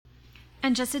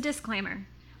And just a disclaimer,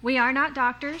 we are not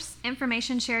doctors.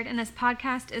 Information shared in this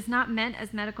podcast is not meant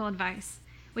as medical advice.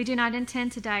 We do not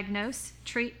intend to diagnose,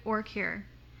 treat, or cure.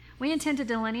 We intend to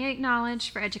delineate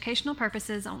knowledge for educational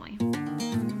purposes only.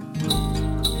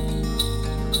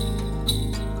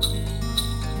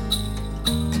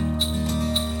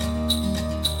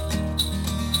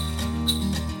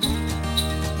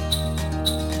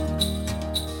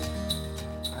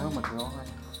 Oh my God.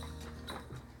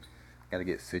 Gotta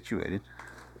get situated.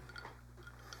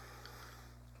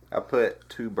 I put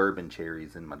 2 bourbon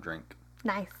cherries in my drink.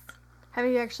 Nice. Have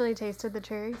you actually tasted the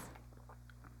cherries?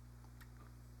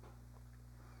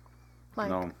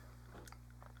 No.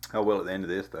 I will at the end of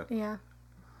this, though. Yeah.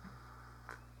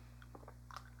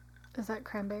 Is that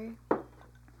cranberry?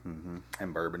 Mm-hmm.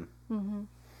 And bourbon. Mm-hmm.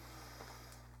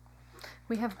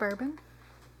 We have bourbon?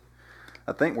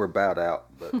 I think we're about out,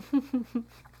 but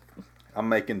I'm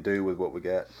making do with what we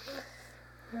got.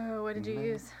 Oh, what did you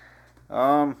use?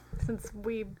 Since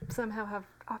we somehow have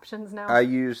options now. I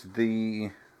used the,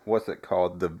 what's it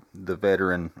called? The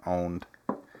veteran-owned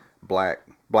black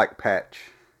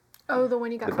patch. Oh, the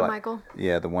one you got from Michael?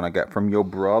 Yeah, the one I got from your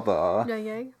brother.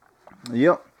 Yeah.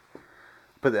 Yep.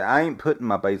 But I ain't putting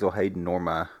my Basil Hayden nor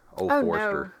my Old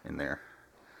Forester in there.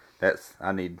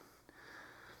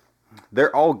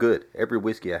 They're all good. Every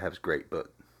whiskey I have is great, but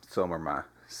some are my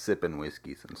sipping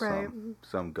whiskeys and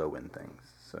some go-in things.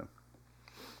 So,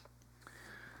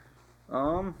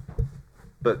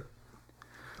 but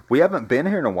we haven't been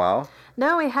here in a while.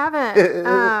 No, we haven't.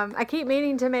 I keep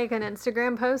meaning to make an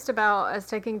Instagram post about us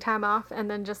taking time off and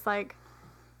then just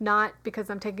not because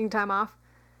I'm taking time off.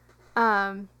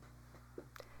 But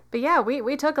yeah,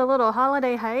 we took a little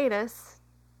holiday hiatus.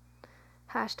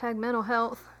 # mental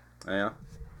health. Yeah.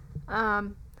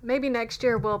 Maybe next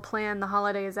year we'll plan the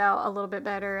holidays out a little bit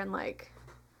better and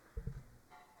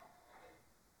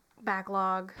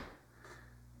backlog.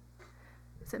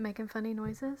 Is it making funny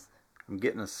noises? I'm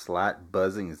getting a slight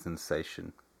buzzing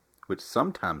sensation, which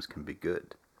sometimes can be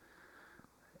good.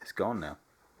 It's gone now.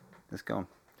 It's gone.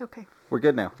 Okay. We're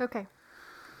good now. Okay.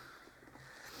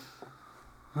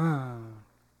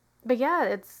 But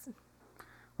yeah,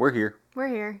 We're here. We're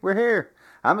here. We're here.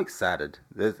 I'm excited.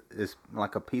 It's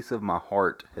like a piece of my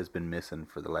heart has been missing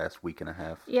for the last week and a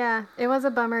half. Yeah, it was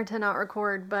a bummer to not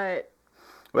record, but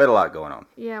we had a lot going on.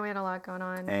 Yeah, we had a lot going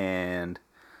on.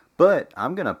 But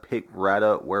I'm going to pick right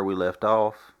up where we left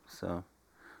off.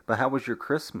 But how was your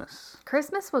Christmas?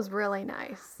 Christmas was really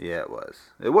nice. Yeah, it was.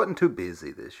 It wasn't too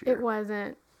busy this year. It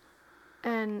wasn't.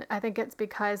 And I think it's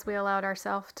because we allowed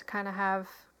ourselves to kind of have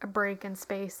a break in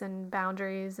space and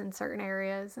boundaries in certain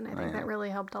areas. And I think that really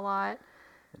helped a lot.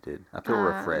 It did. I feel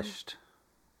refreshed.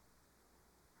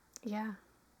 Yeah.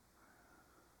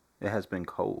 It has been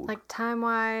cold.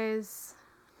 Time-wise,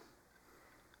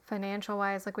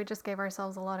 financial-wise, we just gave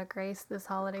ourselves a lot of grace this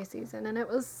holiday season. And it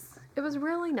was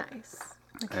really nice.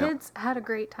 The kids had a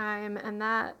great time, and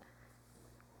that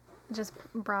just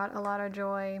brought a lot of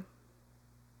joy.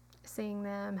 Seeing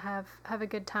them have a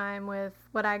good time with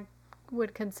what I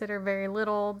would consider very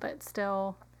little, but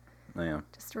still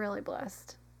just really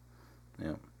blessed.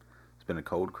 Yeah. It's been a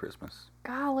cold Christmas.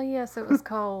 Golly, yes, it was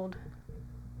cold.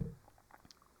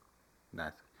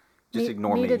 Nice. Just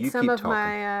ignore me. You keep talking. Needed some of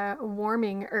my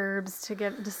warming herbs to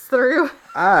get us through.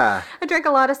 I drank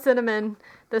a lot of cinnamon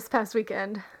this past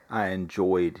weekend. I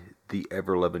enjoyed the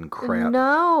ever-loving crap.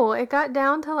 No, it got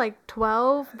down to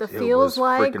 12. The feels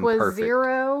was perfect.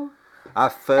 0. I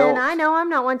felt... And I know I'm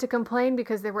not one to complain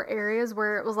because there were areas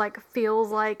where it was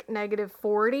feels like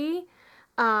 -40.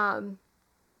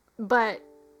 But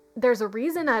there's a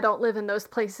reason I don't live in those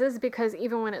places because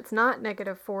even when it's not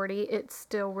 -40, it's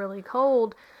still really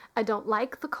cold. I don't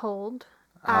like the cold.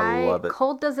 I love it.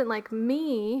 Cold doesn't like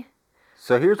me.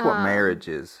 So here's what marriage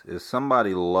is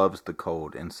somebody loves the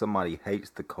cold and somebody hates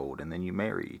the cold, and then you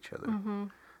marry each other.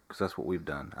 Because that's what we've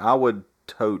done. I would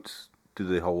totes do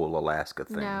the whole Alaska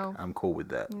thing. No. I'm cool with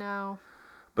that. No.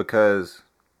 Because,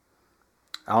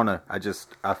 I don't know,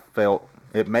 I felt,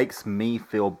 it makes me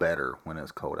feel better when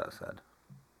it's cold outside.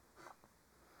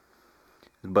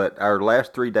 But our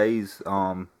last 3 days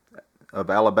of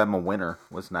Alabama winter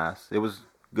was nice. It was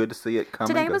good to see it come.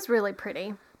 Today was really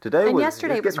pretty.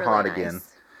 Yesterday was really hot nice. Again.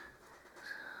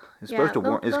 It's supposed to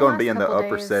warm. It's going to be in the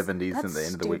upper 70s in the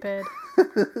end of the week.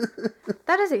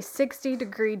 That is a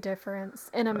 60-degree difference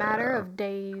in a matter of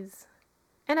days.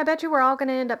 And I bet you we're all going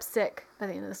to end up sick by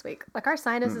the end of this week. Our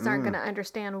sinuses aren't going to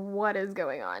understand what is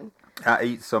going on. I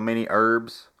eat so many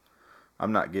herbs,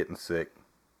 I'm not getting sick.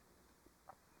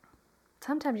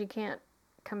 Sometimes you can't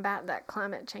combat that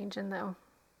climate changing, though.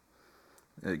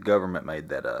 The government made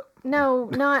that up. No,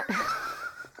 not...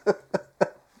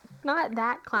 Not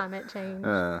that climate change.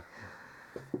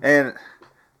 And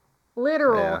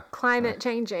Literal climate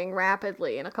changing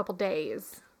rapidly in a couple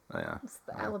days. yeah, It's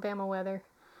the Alabama weather.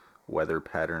 weather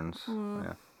patterns.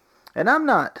 Yeah. And I'm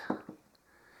not,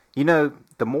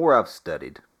 the more I've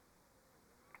studied,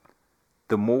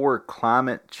 the more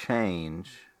climate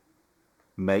change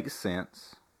makes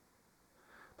sense.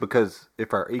 Because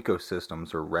if our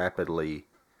ecosystems are rapidly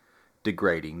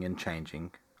degrading and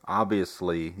changing,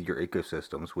 obviously your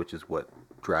ecosystems, which is what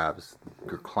drives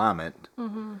your climate,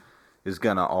 is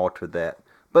going to alter that.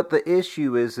 But the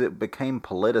issue is it became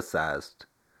politicized.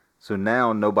 So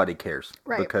now nobody cares.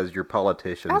 Right. Because your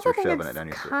politicians are shoving it down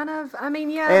your throat.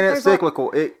 And it's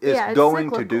cyclical. It's going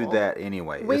to do cyclical. that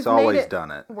anyway. We've it's always made it done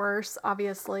it. Worse,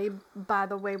 obviously, by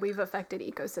the way we've affected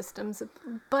ecosystems.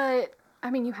 But,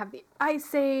 you have the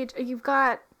ice age. You've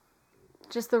got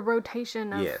just the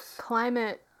rotation of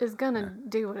climate is going to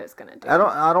do what it's going to do.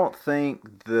 I don't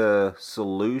think the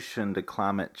solution to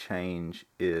climate change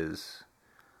is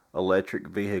electric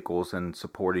vehicles and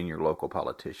supporting your local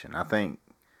politician. I think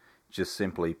just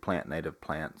simply plant native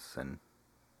plants and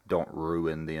don't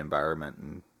ruin the environment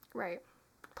and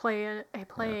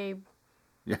play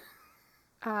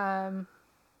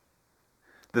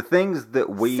the things that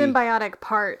we symbiotic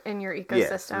part in your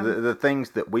ecosystem. Yes, the things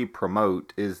that we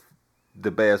promote is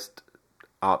the best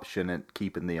option at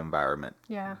keeping the environment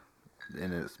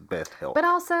in its best health. But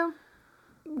also,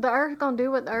 the Earth gonna do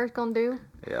what the Earth gonna do.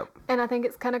 Yep. And I think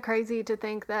it's kind of crazy to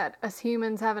think that us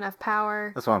humans have enough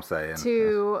power. That's what I'm saying.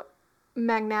 To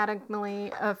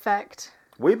magnetically affect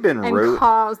and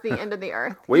cause the end of the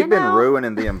Earth. We've been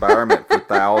ruining the environment for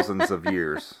thousands of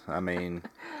years. I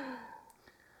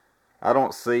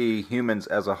don't see humans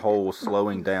as a whole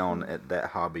slowing down at that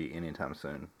hobby anytime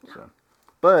soon. So,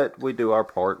 but we do our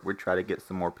part. We try to get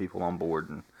some more people on board,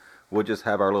 and we'll just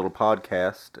have our little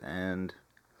podcast and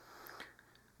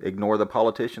ignore the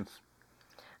politicians.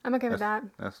 I'm okay with that.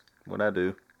 That's what I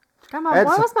do. What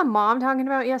was my mom talking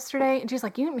about yesterday? And she's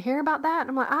like, you didn't hear about that?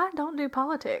 And I'm like, I don't do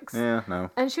politics. Yeah,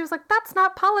 no. And she was like, that's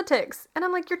not politics. And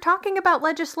I'm like, you're talking about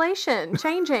legislation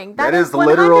changing. That is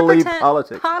literally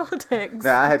politics.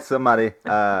 Now, I had somebody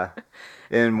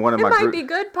in one of my groups. It might be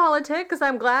good politics.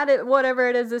 I'm glad whatever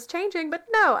it is changing. But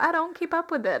no, I don't keep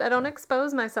up with it. I don't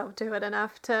expose myself to it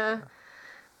enough to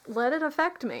let it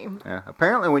affect me. Yeah.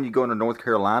 Apparently when you go into North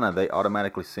Carolina, they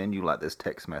automatically send you like this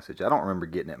text message. I don't remember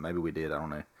getting it. Maybe we did. I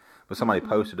don't know. But somebody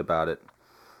posted about it,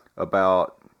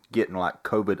 about getting like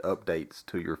COVID updates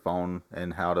to your phone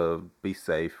and how to be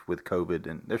safe with COVID.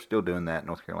 And they're still doing that in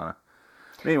North Carolina.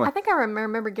 But anyway. I think I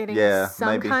remember getting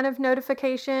some kind of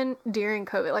notification during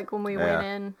COVID, like when we went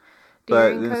in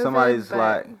during COVID. But then somebody's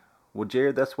like, well,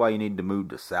 Jared, that's why you need to move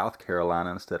to South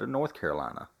Carolina instead of North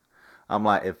Carolina. I'm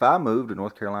like, if I move to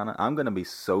North Carolina, I'm going to be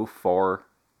so far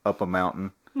up a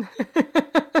mountain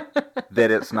that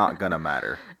it's not going to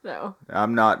matter. No.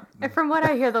 I'm not. And from what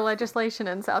I hear, the legislation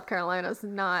in South Carolina is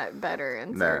not better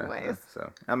in certain ways.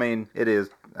 So, it is.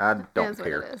 I don't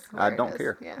care. I don't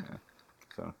care. Yeah.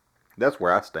 So, that's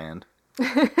where I stand.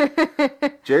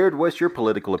 Jared, what's your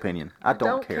political opinion? I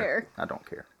don't care. I don't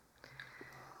care.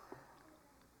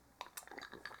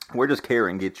 Where does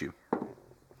Karen get you?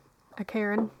 A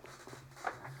Karen.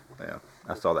 Yeah,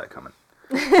 I saw that coming.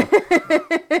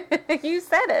 You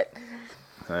said it.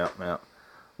 Yeah.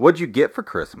 What'd you get for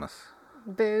Christmas?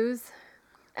 Booze.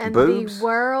 And Boobs? the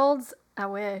world's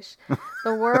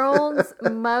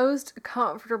most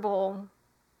comfortable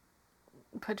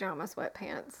pajama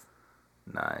sweatpants.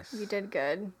 Nice. You did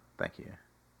good. Thank you.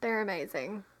 They're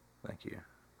amazing. Thank you.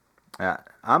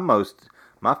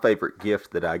 My favorite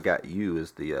gift that I got you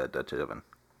is the Dutch oven.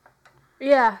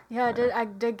 Yeah, I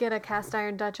did get a cast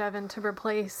iron Dutch oven to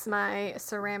replace my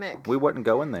ceramic. We wasn't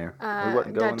going there.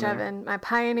 Dutch oven. My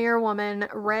Pioneer Woman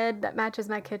red that matches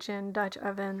my kitchen Dutch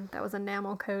oven that was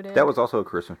enamel coated. That was also a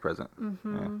Christmas present.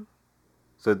 Mm-hmm. Yeah.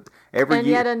 So and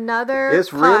year, yet another it's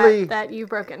pot really, that you've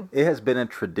broken. It has been a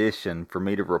tradition for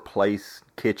me to replace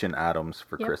kitchen items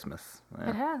for Christmas. Yeah.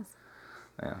 It has.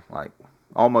 Yeah, like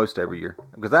almost every year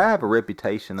because I have a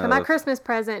reputation of. So my Christmas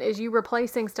present is you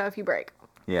replacing stuff you break.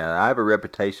 Yeah, I have a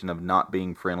reputation of not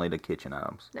being friendly to kitchen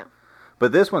items. No.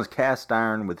 But this one's cast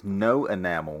iron with no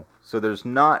enamel, so there's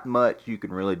not much you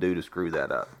can really do to screw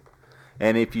that up.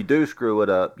 And if you do screw it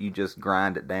up, you just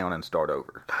grind it down and start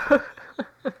over.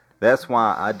 That's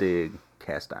why I dig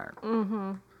cast iron.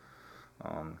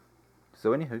 Mm-hmm.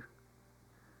 So anywho.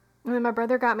 And then my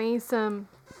brother got me some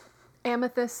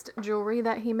amethyst jewelry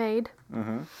that he made.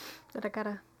 Mm-hmm. That I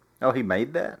gotta... Oh, he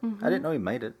made that? Mm-hmm. I didn't know he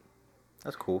made it.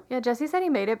 That's cool. Yeah, Jesse said he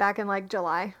made it back in like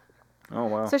July. Oh,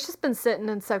 wow. So it's just been sitting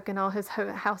and soaking all his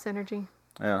house energy.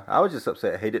 Yeah, I was just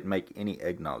upset he didn't make any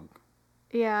eggnog.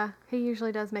 Yeah, he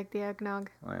usually does make the eggnog.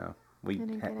 Yeah, we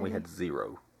had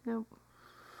zero. Nope.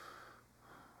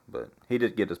 But he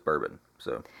did get us bourbon,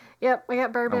 so. Yep, we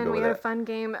got bourbon. go We with had a that. fun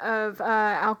game of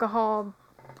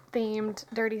alcohol-themed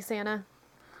Dirty Santa.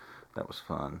 That was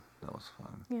fun.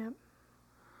 Yep.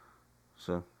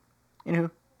 So,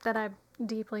 anywho. That I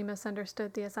deeply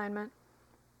misunderstood the assignment.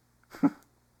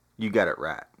 You got it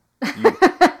right.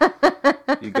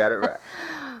 You got it right.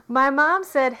 My mom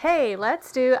said, hey,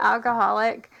 let's do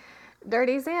alcoholic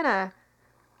Dirty Santa.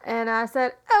 And I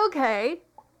said, okay.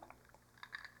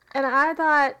 And I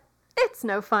thought, it's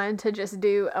no fun to just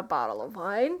do a bottle of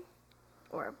wine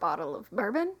or a bottle of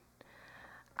bourbon.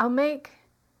 I'll make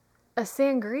a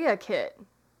sangria kit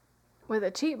with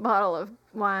a cheap bottle of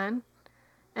wine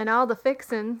and all the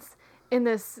fixins in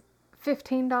this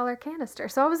 $15 canister.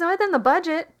 So I was within the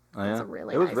budget. Oh, yeah. It's a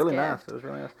really It was nice really gift. nice. It was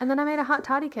really nice. And then I made a hot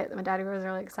toddy kit that my daddy was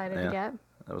really excited to get.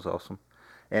 That was awesome.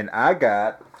 And I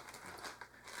got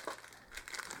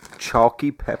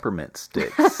chalky peppermint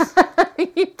sticks.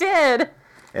 You did.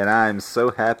 And I am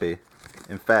so happy.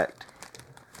 In fact,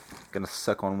 gonna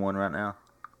suck on one right now.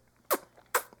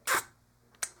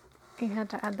 You had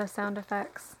to add the sound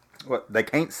effects. What? They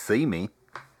can't see me.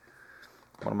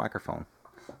 What a microphone.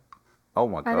 Oh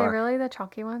my god. Are they really the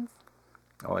chalky ones?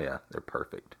 Oh yeah, they're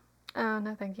perfect. Oh,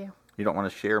 no, thank you. You don't want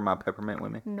to share my peppermint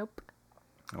with me? Nope.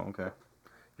 Oh, okay.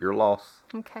 You're lost.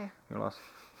 Okay. You're lost.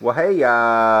 Well, hey,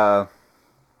 what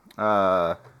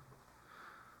are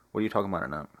you talking about or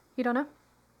not? You don't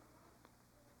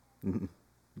know?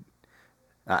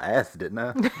 I asked, didn't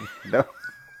I? No.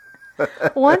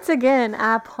 Once again,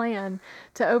 I plan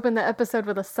to open the episode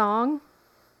with a song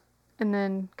and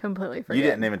then completely forget. You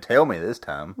didn't even tell me this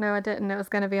time. No, I didn't. It was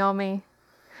going to be all me.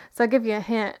 So I'll give you a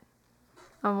hint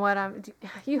on what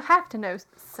you have to know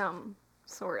some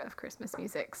sort of Christmas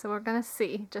music. So we're going to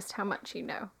see just how much you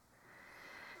know.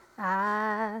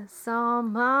 I saw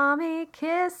Mommy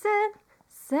kissing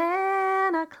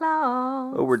Santa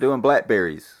Claus. Oh, we're doing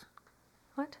blackberries.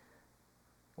 What?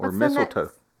 Or What's the mistletoe.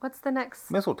 next? What's the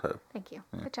next? Mistletoe. Thank you.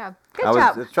 Yeah. Good job. I Good was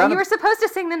job. trying You to- were supposed to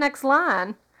sing the next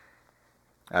line.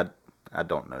 I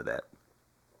don't know that.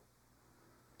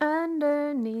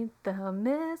 Underneath the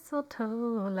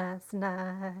mistletoe last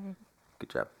night. Good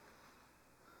job.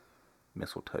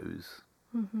 Mistletoes.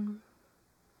 Mm-hmm.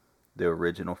 The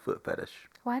original foot fetish.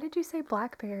 Why did you say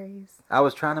blackberries? I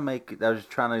was trying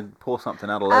to pull something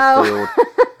out of left field.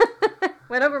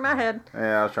 Went over my head.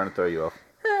 Yeah, I was trying to throw you off.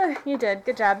 You did.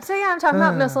 Good job. So yeah, I'm talking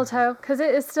about mistletoe because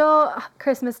it is still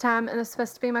Christmas time and it's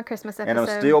supposed to be my Christmas episode. And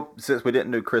I'm still, since we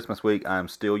didn't do Christmas week, I'm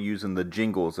still using the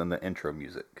jingles and the intro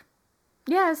music.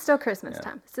 Yeah, it's still Christmas Yeah.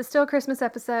 time. It's still a Christmas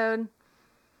episode.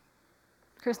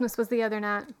 Christmas was the other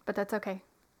night, but that's okay.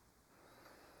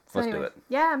 So Let's do it.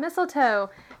 Yeah, mistletoe.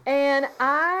 And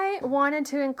I wanted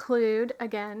to include,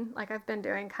 again, like I've been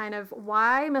doing, kind of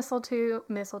why mistletoe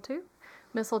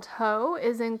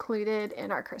is included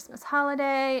in our Christmas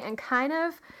holiday and kind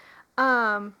of,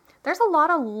 there's a lot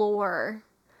of lore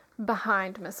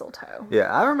behind mistletoe.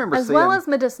 Yeah, I remember As seeing... well as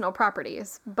medicinal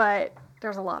properties, but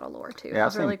there's a lot of lore too. Yeah,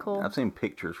 It's really cool. I've seen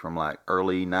pictures from like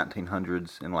early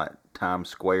 1900s in like Times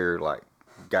Square, like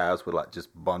guys with like just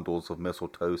bundles of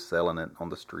mistletoe selling it on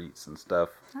the streets and stuff.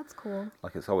 That's cool.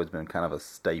 Like it's always been kind of a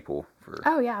staple for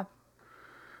Oh, yeah.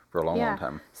 a long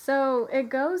time. So it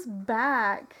goes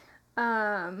back,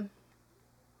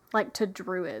 like to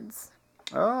Druids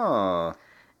Oh,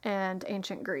 and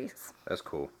ancient Greece. that's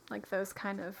cool. Like those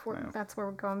kind of, Yeah. that's where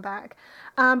we're going back.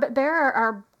 But there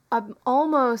are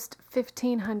almost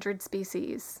 1,500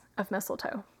 species of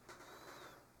mistletoe.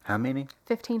 How many?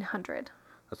 1,500.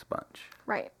 That's a bunch.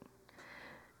 Right.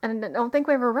 And I don't think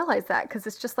we ever realized that because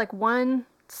it's just like one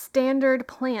standard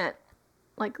plant,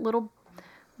 like little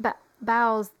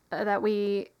boughs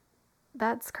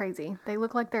that's crazy. They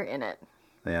look like they're in it.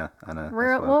 Yeah, I know.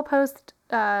 We'll post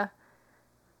the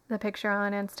picture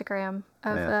on Instagram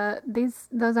of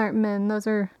those aren't men, those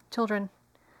are children.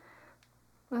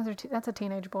 That's a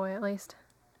teenage boy at least.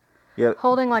 Yeah.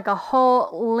 Holding like a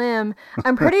whole limb.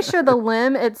 I'm pretty sure the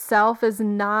limb itself is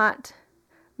not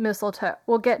mistletoe.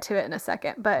 We'll get to it in a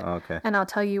second, but Okay. and I'll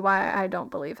tell you why I don't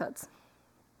believe that's.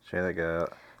 Sure, they go.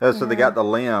 Oh, so they got the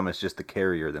limb. It's just the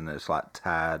carrier. Then it's like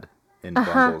tied in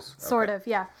bundles. Sort of,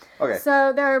 yeah. Okay.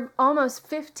 So there are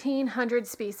almost 1,500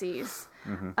 species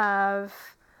of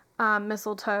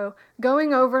mistletoe,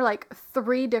 going over like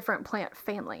 3 different plant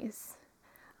families.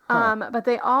 But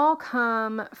they all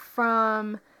come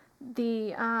from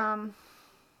the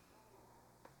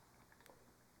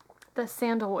the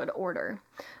sandalwood order.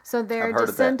 So they're I've heard of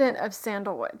that. descendant of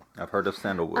sandalwood. I've heard of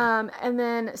sandalwood. And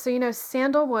then, so,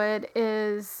 sandalwood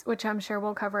is, which I'm sure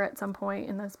we'll cover at some point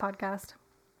in this podcast,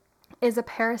 is a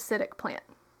parasitic plant.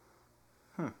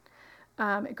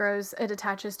 It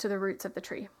attaches to the roots of the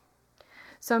tree.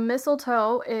 So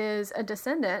mistletoe is a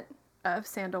descendant of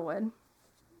sandalwood.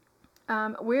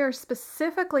 We're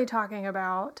specifically talking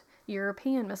about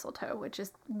European mistletoe, which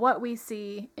is what we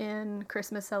see in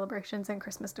Christmas celebrations and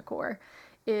Christmas decor,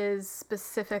 is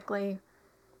specifically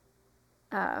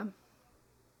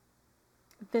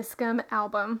Viscum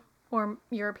album or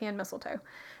European mistletoe.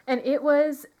 And it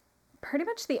was pretty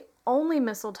much the only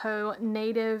mistletoe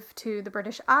native to the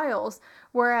British Isles,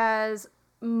 whereas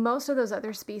most of those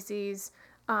other species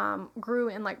grew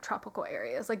in like tropical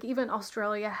areas. Like even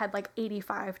Australia had like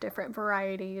 85 different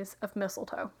varieties of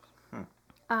mistletoe.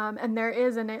 And there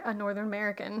is a Northern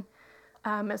American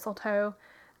mistletoe.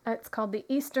 It's called the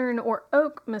Eastern or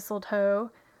Oak mistletoe,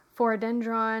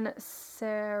 Phorandendron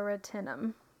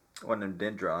seritinum. One of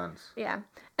them dendrons. Yeah.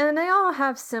 And they all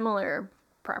have similar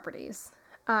properties.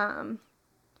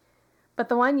 But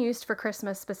the one used for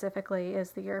Christmas specifically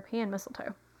is the European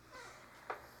mistletoe.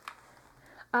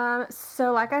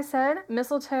 So like I said,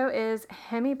 mistletoe is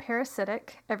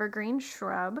hemiparasitic evergreen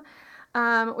shrub,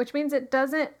 which means it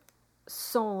doesn't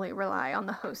solely rely on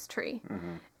the host tree.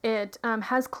 Mm-hmm. It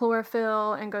has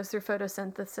chlorophyll and goes through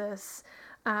photosynthesis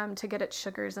to get its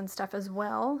sugars and stuff as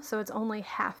well. So it's only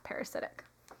half parasitic.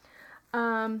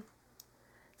 So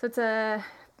it's a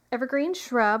evergreen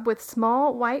shrub with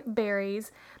small white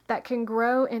berries that can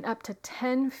grow in up to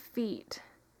 10 feet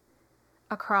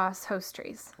across host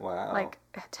trees. Wow. Like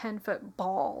a 10-foot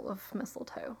ball of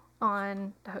mistletoe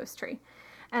on the host tree.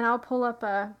 And I'll pull up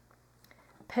a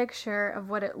picture of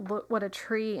what a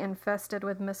tree infested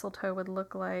with mistletoe would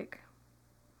look like.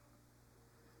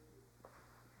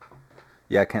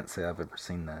 Yeah, I can't say I've ever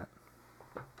seen that.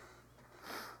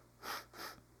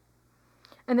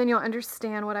 And then you'll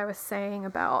understand what I was saying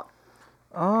about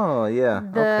Oh, yeah.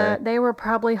 Okay. they were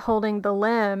probably holding the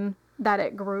limb that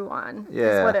it grew on.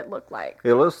 Yeah. Is what it looked like.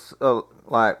 It looks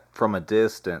like from a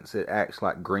distance, it acts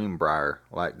like greenbrier,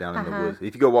 like down in the woods.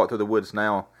 If you go walk through the woods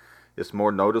now, it's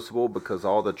more noticeable because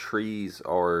all the trees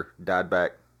are died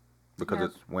back because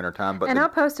it's wintertime. But I'll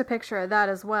post a picture of that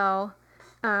as well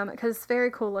because it's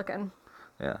very cool looking.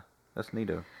 Yeah, that's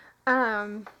neato.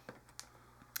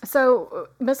 So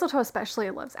mistletoe especially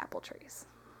loves apple trees.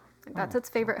 That's its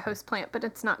favorite host plant, but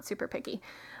it's not super picky.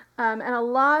 And a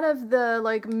lot of the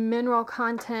like mineral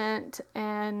content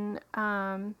and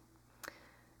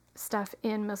stuff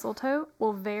in mistletoe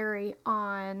will vary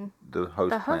on the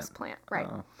host plant, right?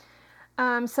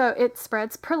 So it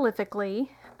spreads prolifically,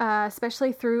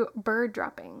 especially through bird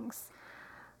droppings,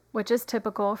 which is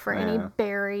typical for any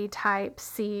berry type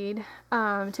seed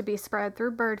to be spread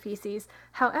through bird feces.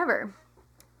 However,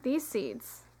 these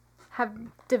seeds have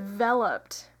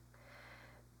developed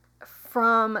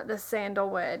from the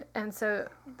sandalwood, and so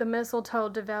the mistletoe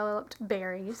developed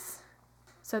berries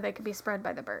so they could be spread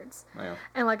by the birds. Yeah.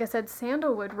 And like I said,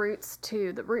 sandalwood roots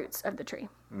to the roots of the tree.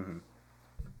 Mm-hmm.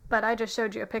 But I just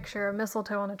showed you a picture of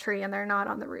mistletoe on a tree, and they're not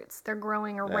on the roots. They're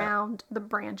growing around the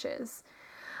branches.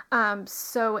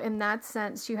 So in that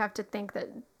sense, you have to think that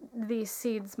these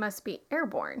seeds must be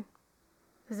airborne.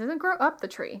 This doesn't grow up the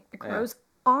tree. It grows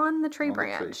on the tree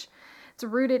branch. It's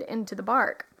rooted into the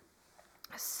bark.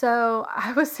 So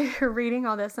I was here reading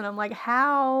all this, and I'm like,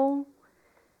 how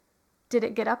did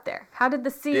it get up there? How did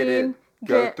the seed Did it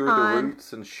go through the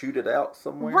roots and shoot it out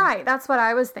somewhere? Right, that's what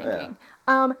I was thinking.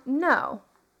 No.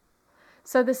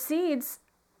 So the seeds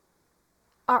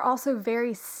are also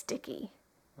very sticky,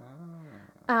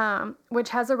 which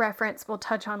has a reference we'll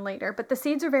touch on later. But the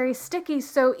seeds are very sticky,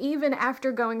 so even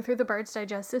after going through the bird's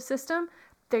digestive system,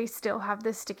 they still have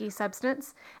this sticky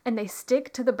substance, and they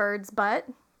stick to the bird's butt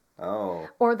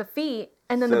or the feet,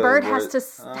 and then the bird has to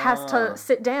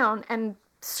sit down and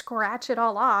scratch it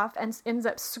all off and ends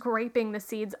up scraping the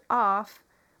seeds off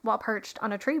while perched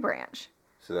on a tree branch.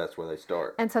 So that's where they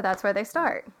start. And so that's where they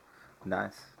start.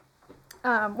 Nice.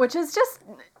 Which is just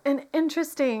an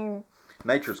interesting...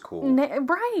 Nature's cool.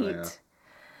 Right.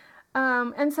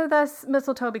 Yeah. And so thus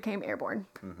mistletoe became airborne,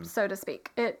 so to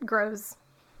speak. It grows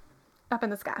up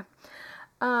in the sky.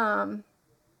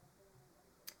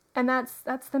 And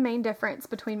that's the main difference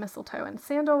between mistletoe and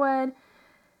sandalwood.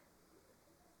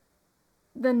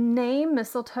 The name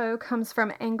mistletoe comes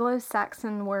from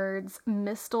Anglo-Saxon words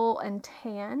mistle and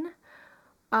tan,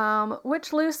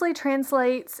 which loosely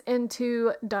translates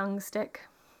into dung stick.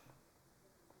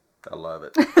 I love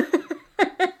it.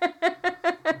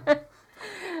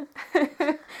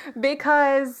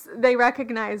 because they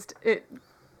recognized it.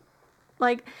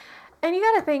 Like, and you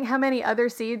got to think how many other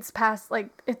seeds pass. Like,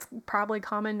 it's probably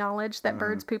common knowledge that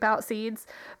birds poop out seeds,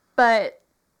 but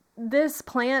this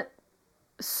plant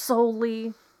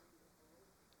solely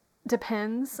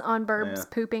depends on birds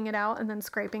pooping it out and then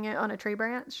scraping it on a tree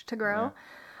branch to grow.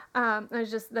 It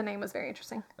was just, the name was very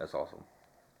interesting. That's awesome.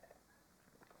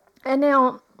 And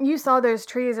now you saw those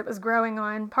trees it was growing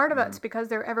on. Part of it's because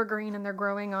they're evergreen and they're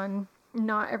growing on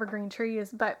not evergreen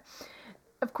trees, but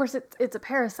of course it's a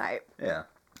parasite. Yeah.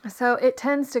 So it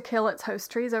tends to kill its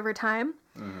host trees over time.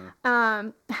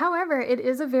 However, it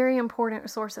is a very important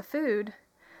source of food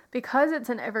because it's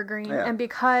an evergreen and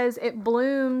because it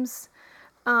blooms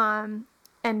and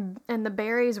the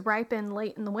berries ripen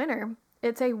late in the winter.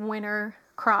 It's a winter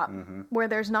crop where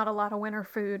there's not a lot of winter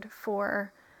food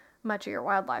for much of your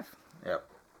wildlife. Yep.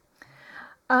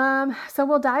 So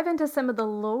we'll dive into some of the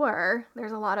lore.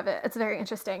 There's a lot of it. It's very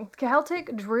interesting.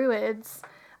 Celtic druids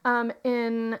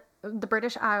in the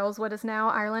British Isles, what is now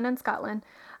Ireland and Scotland,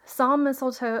 saw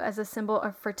mistletoe as a symbol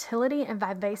of fertility and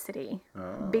vivacity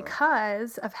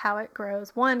because of how it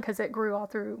grows. One, because it grew all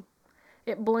through,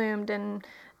 it bloomed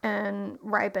and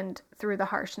ripened through the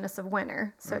harshness of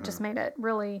winter. So it just made it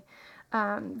really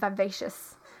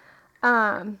vivacious.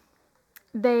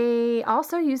 They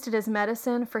also used it as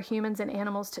medicine for humans and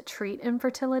animals to treat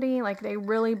infertility. Like, they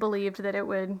really believed that it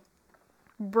would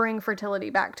bring fertility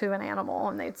back to an animal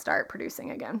and they'd start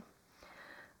producing again.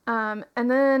 And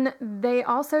then they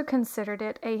also considered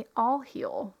it a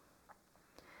all-heal.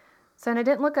 So, and I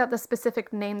didn't look up the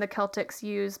specific name the Celtics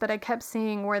used, but I kept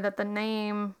seeing where that the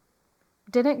name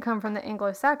didn't come from the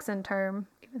Anglo-Saxon term.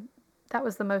 That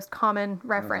was the most common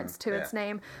reference to its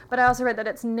name. But I also read that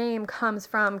its name comes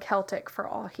from Celtic for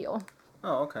all-heal.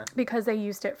 Oh, okay. Because they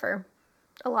used it for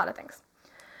a lot of things.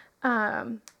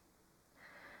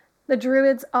 The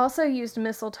Druids also used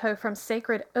mistletoe from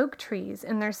sacred oak trees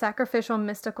in their sacrificial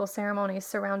mystical ceremonies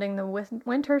surrounding the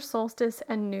winter solstice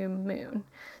and new moon.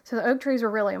 So the oak trees were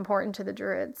really important to the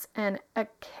Druids, and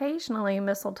occasionally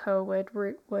mistletoe would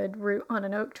root on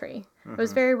an oak tree. It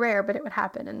was very rare, but it would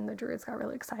happen, and the Druids got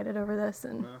really excited over this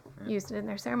and used it in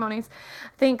their ceremonies.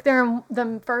 I think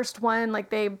the first one, like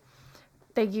they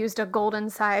used a golden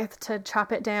scythe to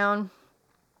chop it down,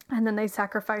 and then they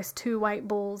sacrificed 2 white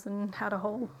bulls and had a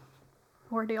whole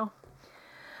ordeal.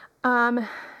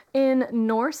 In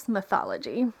Norse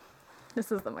mythology, this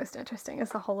is the most interesting.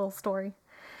 It's a whole little story.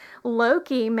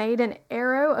 Loki made an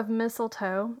arrow of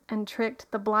mistletoe and tricked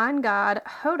the blind god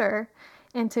Hoder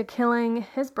into killing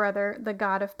his brother, the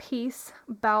god of peace,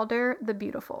 Balder the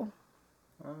Beautiful.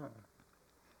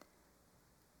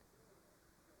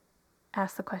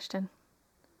 Ask the question.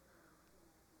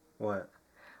 What?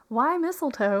 Why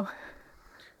mistletoe?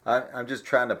 I'm just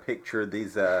trying to picture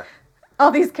these. All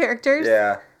these characters?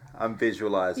 Yeah, I'm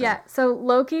visualizing. Yeah, so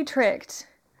Loki tricked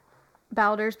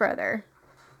Balder's brother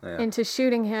into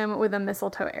shooting him with a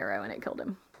mistletoe arrow, and it killed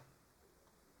him.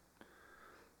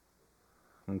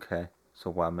 Okay,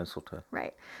 so why mistletoe?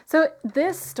 Right. So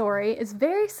this story is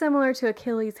very similar to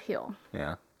Achilles' heel.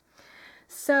 Yeah.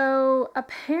 So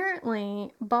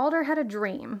apparently, Balder had a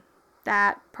dream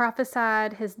that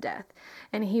prophesied his death,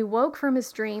 and he woke from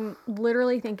his dream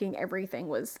literally thinking everything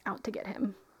was out to get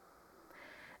him.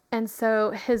 And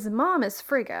so his mom is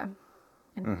Frigga,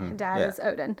 and his dad is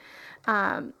Odin.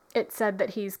 It said that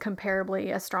he's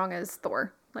comparably as strong as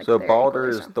Thor. Like, so Balder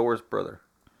is Thor's brother?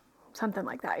 Something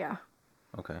like that, yeah.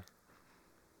 Okay.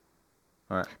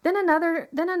 All right. Then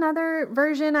another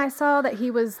version I saw that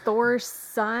he was Thor's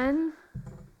son.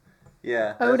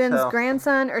 Yeah. Odin's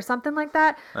grandson or something like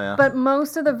that. Yeah. But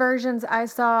most of the versions I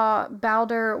saw,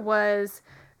 Balder was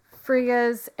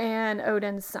Frigga's and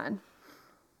Odin's son.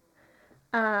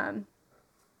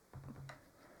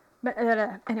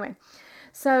 Anyway,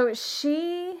 so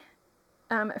she,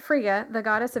 Frigga, the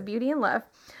goddess of beauty and love,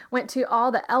 went to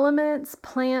all the elements,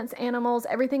 plants, animals,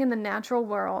 everything in the natural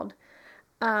world,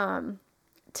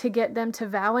 to get them to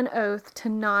vow an oath to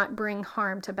not bring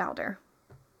harm to Balder.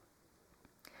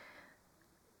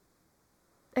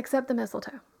 Except the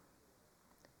mistletoe.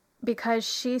 Because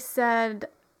she said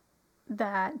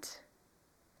that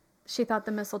she thought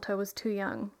the mistletoe was too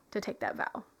young to take that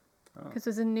vow. Because it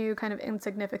was a new kind of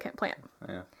insignificant plant.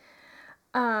 Yeah.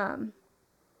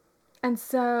 And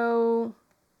so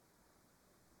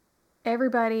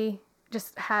everybody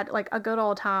just had like a good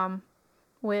old time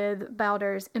with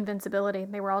Balder's invincibility.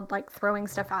 They were all like throwing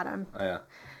stuff at him. Yeah.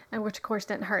 And which of course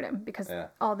didn't hurt him because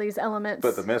all these elements.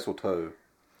 But the mistletoe.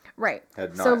 Right.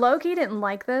 Had not. So Loki didn't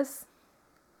like this.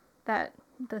 That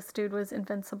this dude was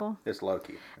invincible. It's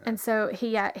Loki. And so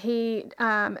he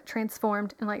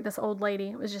transformed in like this old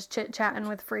lady. Was just chit-chatting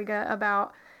with Frigga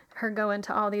about her going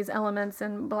to all these elements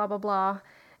and blah, blah, blah.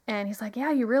 And he's like,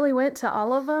 yeah, you really went to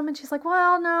all of them? And she's like,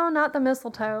 well, no, not the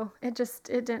mistletoe. It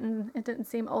didn't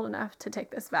seem old enough to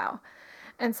take this vow.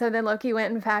 And so then Loki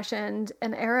went and fashioned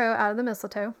an arrow out of the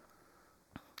mistletoe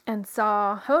and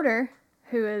saw Hoder,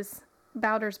 who is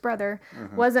Balder's brother,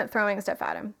 wasn't throwing stuff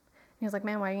at him. And he was like,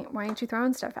 man, why ain't you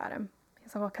throwing stuff at him?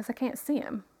 He's like, well, because I can't see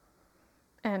him.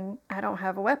 And I don't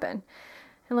have a weapon.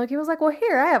 And Loki was like, well,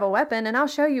 here, I have a weapon, and I'll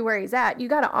show you where he's at. You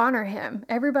got to honor him.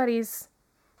 Everybody's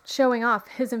showing off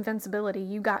his invincibility.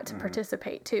 You got to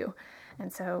participate, too.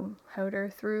 And so Hoder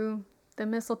threw the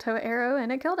mistletoe arrow,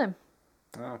 and it killed him.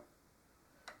 Oh.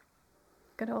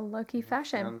 Good old Loki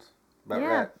fashion. Sounds about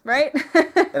Yeah, right.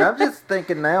 right? And I'm just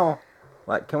thinking now,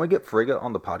 like, can we get Frigga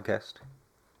on the podcast?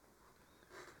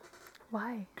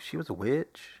 Why? She was a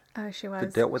witch. Oh, she was.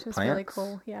 That dealt with she was plants. really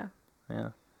cool, yeah. Yeah.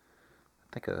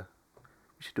 I think we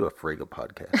should do a Frigga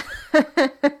podcast.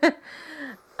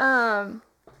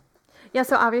 Yeah,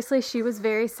 so obviously she was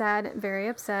very sad, very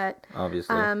upset.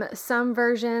 Obviously. Some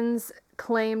versions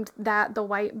claimed that the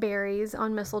white berries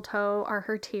on mistletoe are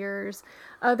her tears.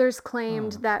 Others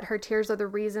claimed that her tears are the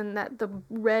reason that the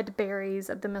red berries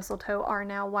of the mistletoe are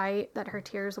now white, that her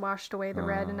tears washed away the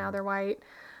red and now they're white.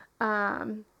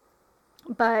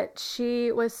 But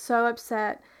she was so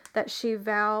upset that she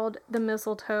vowed the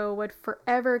mistletoe would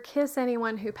forever kiss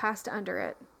anyone who passed under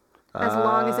it, as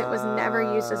long as it was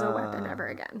never used as a weapon ever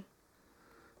again.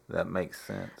 That makes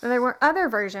sense. And there were other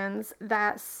versions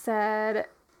that said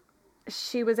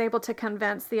she was able to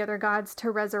convince the other gods to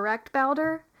resurrect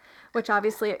Balder, which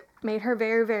obviously made her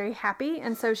very, very happy.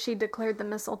 And so she declared the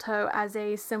mistletoe as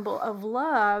a symbol of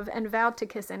love and vowed to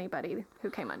kiss anybody who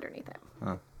came underneath it.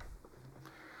 Huh.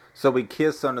 So we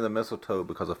kiss under the mistletoe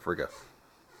because of Frigga.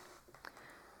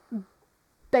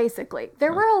 Basically.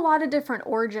 There were a lot of different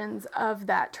origins of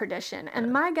that tradition.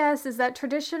 And my guess is that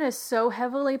tradition is so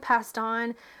heavily passed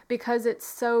on because it's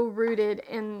so rooted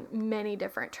in many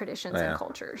different traditions and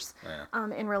cultures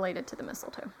and related to the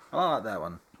mistletoe. I like that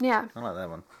one. Yeah. I like that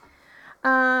one.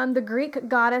 The Greek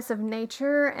goddess of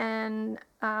nature and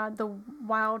the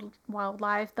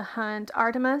wildlife, the hunt,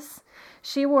 Artemis,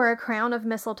 she wore a crown of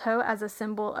mistletoe as a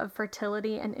symbol of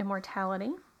fertility and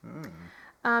immortality.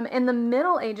 In the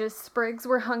Middle Ages, sprigs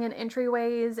were hung in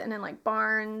entryways and in like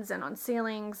barns and on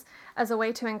ceilings as a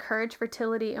way to encourage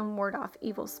fertility and ward off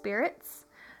evil spirits.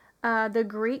 The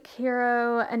Greek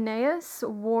hero Aeneas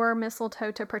wore mistletoe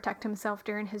to protect himself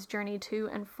during his journey to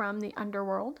and from the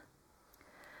underworld.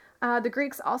 The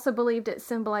Greeks also believed it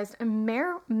symbolized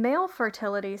male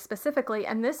fertility specifically,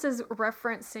 and this is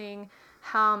referencing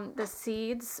how the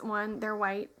seeds, one, they're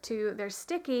white, two, they're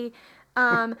sticky,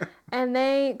 and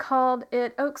they called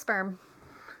it oak sperm.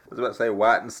 I was about to say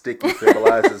white and sticky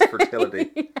symbolizes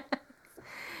fertility.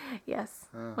 Yes,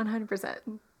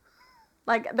 100%.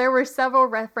 Like, there were several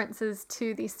references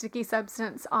to the sticky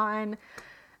substance on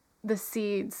the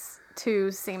seeds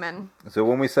to semen. So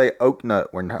when we say oak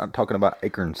nut, we're not talking about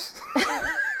acorns.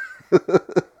 No,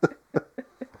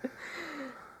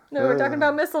 we're talking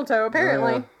about mistletoe,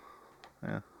 apparently.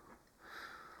 Yeah.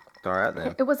 All right,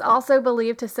 then. It was also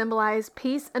believed to symbolize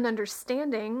peace and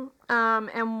understanding.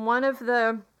 And one of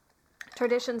the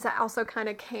traditions that also kind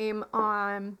of came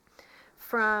on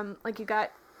from, like, you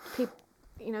got people,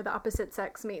 you know, the opposite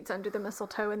sex meets under the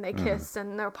mistletoe and they kiss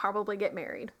and they'll probably get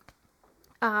married.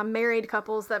 Married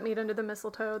couples that meet under the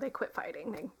mistletoe, they quit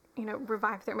fighting. They, you know,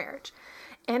 revive their marriage.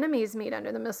 Enemies meet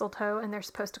under the mistletoe and they're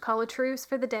supposed to call a truce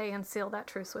for the day and seal that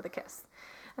truce with a kiss.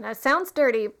 And that sounds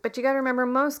dirty, but you got to remember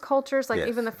most cultures, like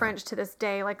even the French to this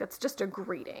day, like it's just a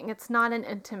greeting. It's not an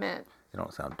intimate. You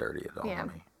don't sound dirty at all to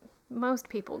me. Most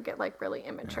people get like really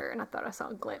immature, and I thought I saw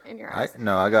a glint in your eyes.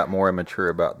 I got more immature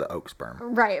about the oak sperm.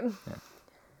 Right.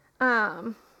 Yeah.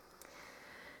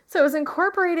 So it was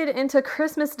incorporated into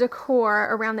Christmas decor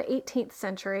around the 18th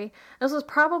century. This was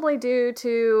probably due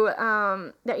to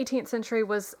the 18th century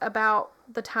was about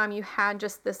the time you had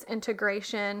just this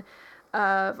integration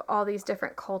of all these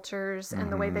different cultures and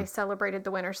the way they celebrated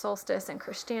the winter solstice and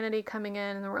Christianity coming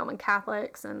in and the Roman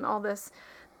Catholics and all this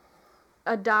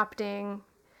adopting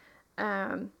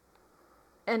and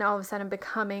all of a sudden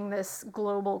becoming this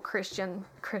global Christian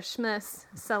Christmas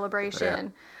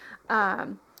celebration.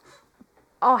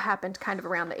 All happened kind of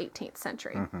around the 18th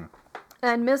century.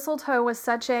 And mistletoe was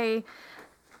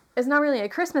it's not really a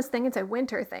Christmas thing, it's a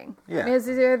winter thing. Yeah. Because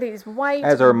there are these white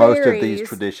As are berries. most of these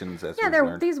traditions.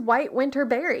 They're these white winter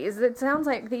berries. It sounds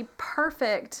like the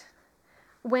perfect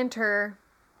winter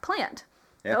plant.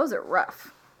 Yep. Those are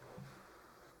rough.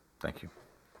 Thank you.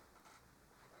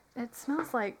 It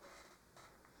smells like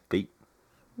Feet.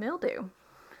 mildew.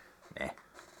 Nah.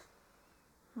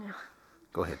 Yeah.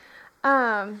 Go ahead.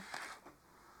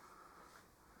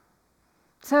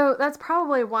 So that's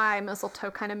probably why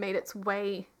mistletoe kind of made its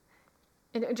way.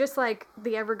 Just like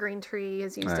the evergreen tree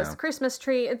is used as a Christmas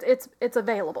tree, it's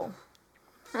available.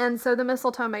 And so the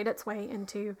mistletoe made its way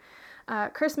into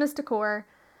Christmas decor.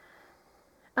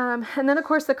 And then, of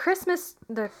course,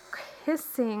 the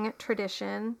kissing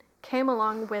tradition came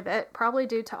along with it, probably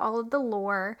due to all of the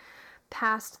lore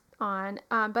passed on.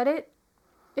 But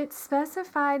it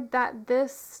specified that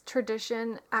this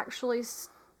tradition actually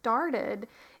started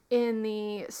in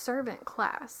the servant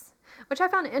class, which I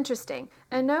found interesting.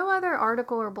 And no other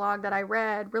article or blog that I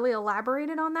read really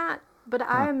elaborated on that. But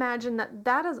I imagine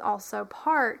that is also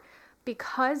part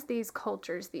because these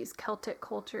cultures, these Celtic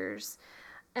cultures,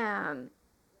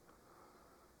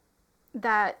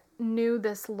 that knew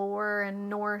this lore, and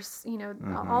Norse,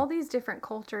 all these different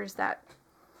cultures that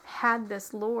had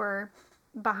this lore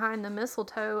behind the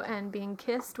mistletoe and being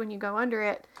kissed when you go under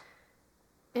it,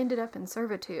 ended up in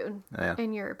servitude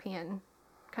in European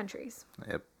countries.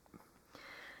 Yep.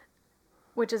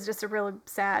 Which is just a really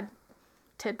sad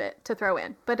tidbit to throw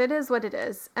in. But it is what it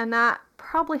is. And that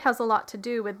probably has a lot to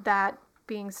do with that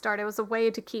being started. It was a way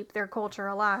to keep their culture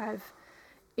alive,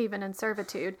 even in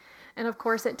servitude. And of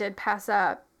course, it did pass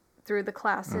up through the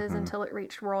classes until it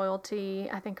reached royalty,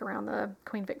 I think around the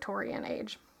Queen Victorian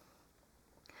age.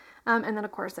 And then,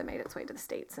 of course, it made its way to the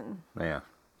States. And then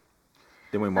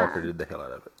we marketed the hell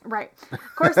out of it. Right.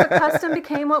 Of course, the custom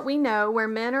became what we know, where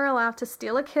men are allowed to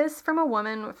steal a kiss from a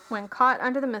woman when caught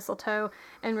under the mistletoe,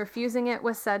 and refusing it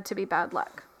was said to be bad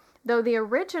luck. Though the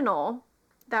original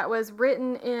that was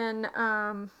written in,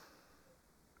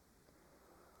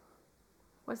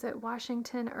 was it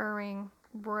Washington Irving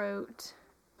wrote,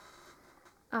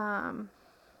 was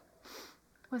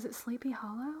it Sleepy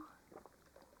Hollow?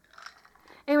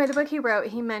 Anyway, the book he wrote,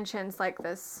 he mentions like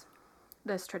this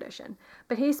tradition.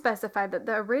 But he specified that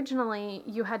originally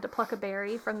you had to pluck a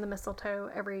berry from the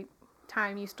mistletoe every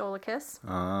time you stole a kiss.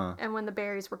 And when the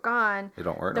berries were gone, it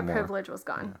don't work the no more. privilege was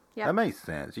gone. Yeah. That makes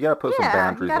sense. You got to put some boundaries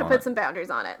on it. Yeah, you got to put some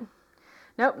boundaries on it.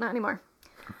 Nope, not anymore.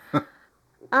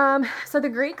 So the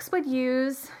Greeks would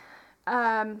use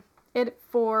it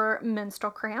for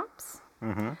menstrual cramps.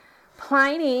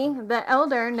 Pliny the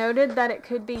Elder noted that it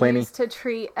could be used to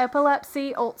treat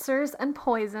epilepsy, ulcers, and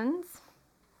poisons.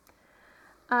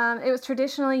 It was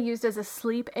traditionally used as a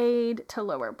sleep aid to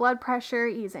lower blood pressure,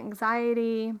 ease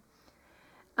anxiety.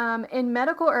 In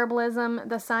medical herbalism,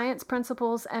 the science,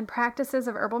 principles, and practices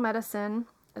of herbal medicine,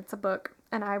 it's a book,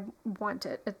 and I want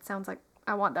it. It sounds like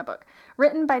I want that book.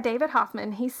 Written by David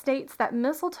Hoffman, he states that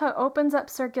mistletoe opens up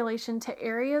circulation to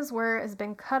areas where it has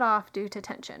been cut off due to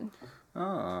tension.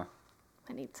 I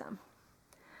need some.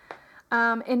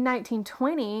 In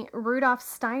 1920, Rudolf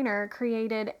Steiner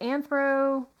created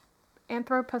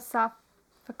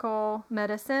anthroposophical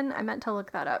medicine. I meant to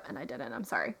look that up and I didn't. I'm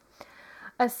sorry.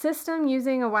 A system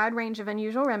using a wide range of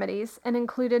unusual remedies and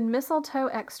included mistletoe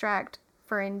extract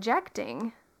for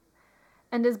injecting,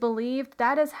 and is believed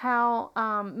that is how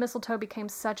mistletoe became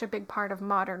such a big part of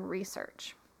modern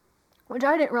research, which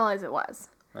I didn't realize it was.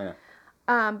 Yeah.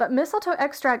 But mistletoe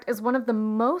extract is one of the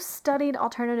most studied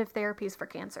alternative therapies for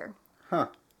cancer. Huh.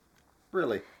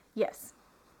 Really? Yes.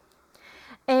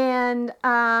 And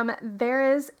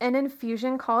there is an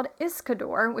infusion called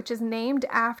Iscador, which is named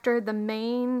after the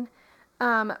main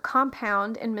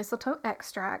compound in mistletoe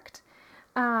extract.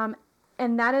 And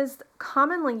that is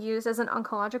commonly used as an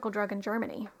oncological drug in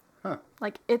Germany. Huh.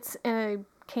 Like, it's a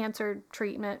cancer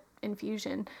treatment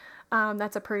infusion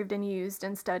that's approved and used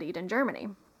and studied in Germany.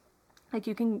 Like,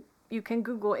 you can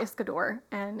Google Iscador,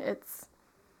 and it's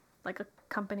like a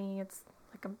company. It's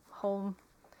like a whole.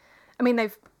 I mean,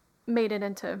 they've made it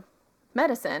into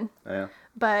medicine. Yeah.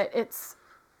 But it's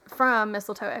from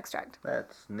mistletoe extract.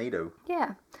 That's neato.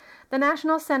 Yeah. The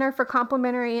National Center for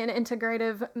Complementary and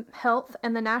Integrative Health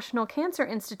and the National Cancer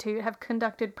Institute have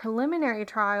conducted preliminary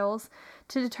trials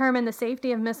to determine the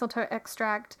safety of mistletoe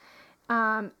extract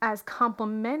as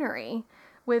complementary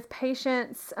with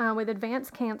patients with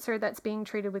advanced cancer that's being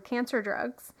treated with cancer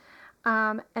drugs.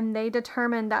 And they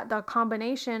determined that the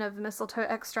combination of mistletoe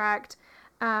extract,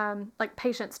 like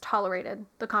patients tolerated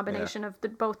the combination of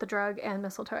both the drug and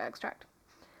mistletoe extract.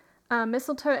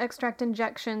 Mistletoe extract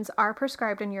injections are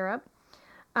prescribed in Europe,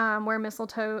 where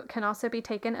mistletoe can also be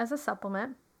taken as a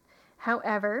supplement.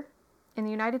 However, in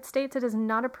the United States, it is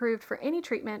not approved for any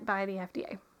treatment by the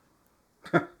FDA.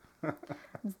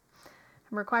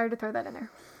 I'm required to throw that in there.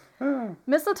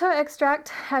 Mistletoe extract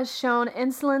has shown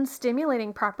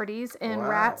insulin-stimulating properties in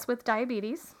rats with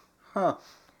diabetes. Huh.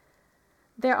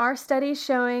 There are studies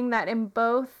showing that it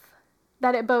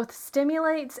both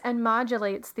stimulates and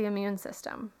modulates the immune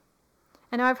system.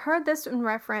 And I've heard this in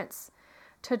reference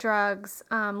to drugs.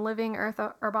 Living Earth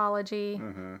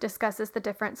Herbology discusses the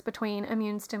difference between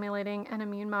immune stimulating and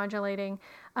immune modulating.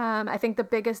 I think the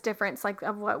biggest difference, like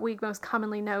of what we most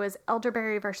commonly know, is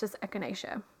elderberry versus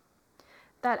echinacea.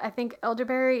 That I think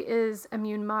elderberry is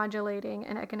immune modulating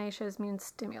and echinacea is immune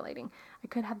stimulating. I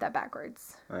could have that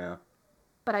backwards. Yeah.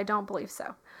 But I don't believe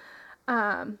so.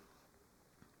 So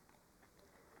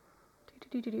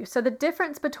the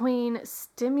difference between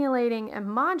stimulating and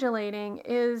modulating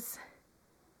is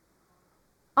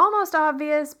almost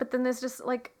obvious, but then there's just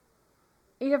like,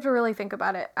 you have to really think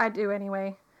about it. I do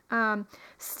anyway.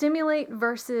 Stimulate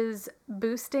versus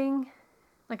boosting,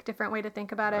 like a different way to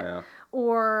think about it. Yeah.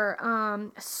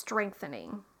 Or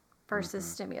strengthening versus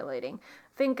stimulating.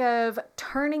 Think of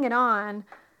turning it on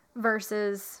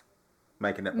versus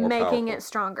Making it more making powerful. it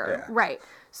stronger. Yeah. Right.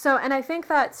 So, and I think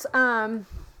that's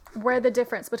where the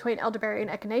difference between elderberry and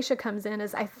echinacea comes in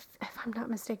is, if I'm not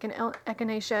mistaken,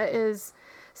 echinacea is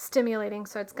stimulating,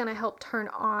 so it's going to help turn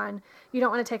on. You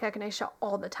don't want to take echinacea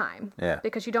all the time. Yeah.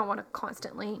 Because you don't want to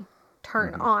constantly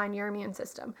turn on your immune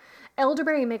system.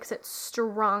 Elderberry makes it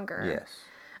stronger.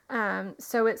 Yes.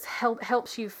 So it's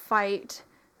helps you fight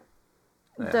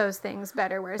those things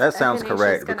better. Whereas That sounds echinacea is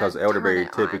correct gonna because turn elderberry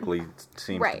it on. typically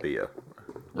seems Right. to be a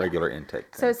regular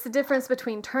intake thing. So it's the difference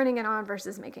between turning it on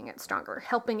versus making it stronger,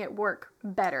 helping it work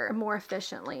better, more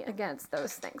efficiently against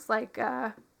those things, like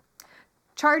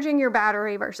charging your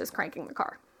battery versus cranking the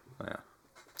car. Yeah.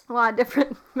 A lot of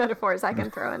different metaphors I can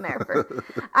throw in there.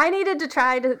 I needed to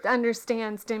try to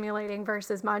understand stimulating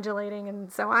versus modulating,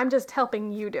 and so I'm just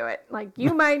helping you do it. Like,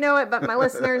 you might know it, but my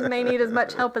listeners may need as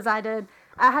much help as I did.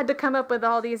 I had to come up with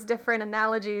all these different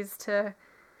analogies to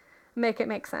make it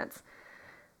make sense.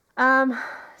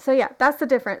 So yeah, that's the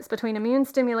difference between immune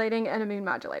stimulating and immune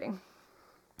modulating.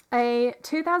 A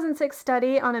 2006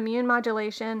 study on immune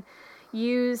modulation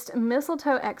used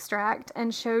mistletoe extract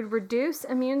and showed reduced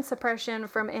immune suppression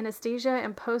from anesthesia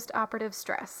and post-operative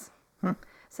stress.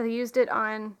 So they used it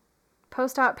on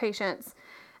post-op patients,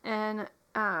 and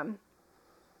the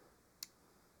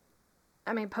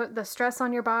stress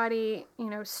on your body,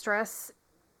 stress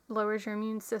lowers your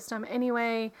immune system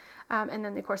anyway. And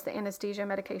then, of course, the anesthesia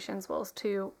medications will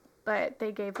too. But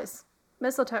they gave this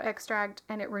mistletoe extract,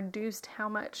 and it reduced how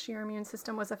much your immune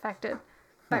system was affected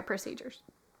by procedures.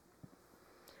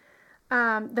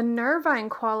 The nervine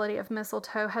quality of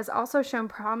mistletoe has also shown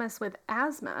promise with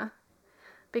asthma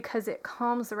because it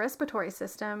calms the respiratory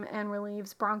system and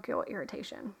relieves bronchial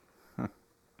irritation.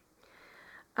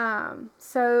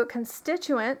 So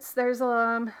constituents, there's a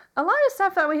lot of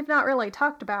stuff that we've not really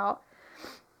talked about,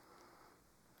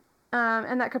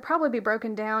 and that could probably be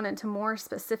broken down into more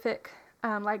specific,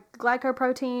 like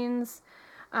glycoproteins,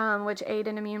 which aid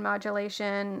in immune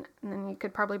modulation, and then you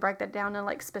could probably break that down in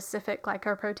like specific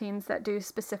glycoproteins that do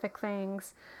specific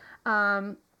things.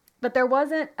 But there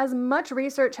wasn't as much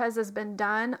research as has been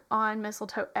done on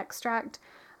mistletoe extract.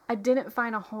 I didn't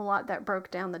find a whole lot that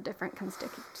broke down the different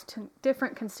constituents.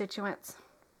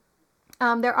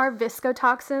 There are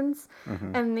viscotoxins,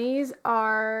 and these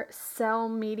are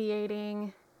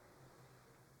cell-mediating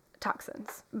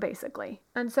toxins, basically.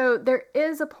 And so there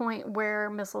is a point where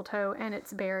mistletoe and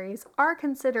its berries are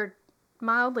considered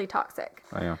mildly toxic.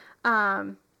 Oh, yeah.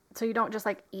 So you don't just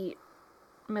like eat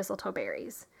mistletoe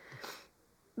berries.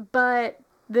 But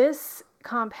this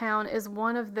compound is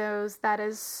one of those that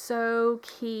is so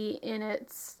key in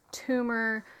its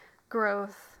tumor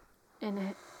growth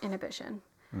inhibition.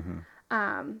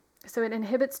 So it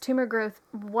inhibits tumor growth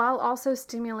while also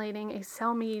stimulating a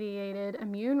cell-mediated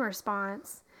immune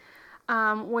response,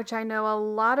 which I know a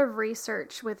lot of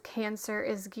research with cancer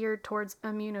is geared towards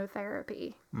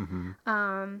immunotherapy.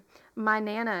 My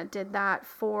Nana did that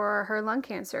for her lung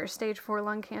cancer, stage 4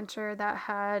 lung cancer that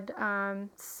had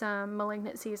some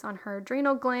malignancies on her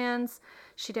adrenal glands.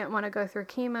 She didn't want to go through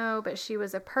chemo, but she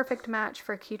was a perfect match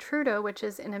for Keytruda, which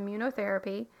is an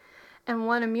immunotherapy. And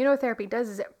what immunotherapy does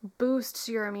is it boosts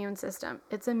your immune system.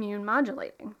 It's immune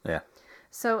modulating. Yeah.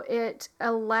 So it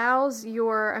allows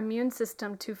your immune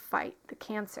system to fight the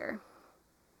cancer.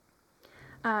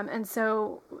 And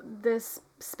so this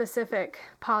specific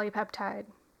polypeptide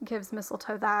gives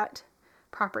mistletoe that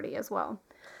property as well.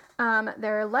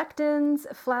 There are lectins,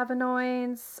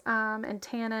 flavonoids, and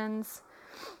tannins,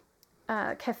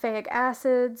 caffeic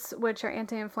acids, which are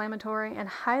anti-inflammatory and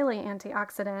highly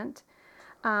antioxidant,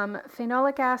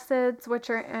 phenolic acids, which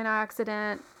are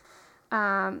antioxidant,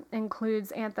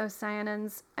 includes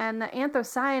anthocyanins, and the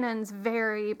anthocyanins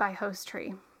vary by host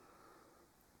tree.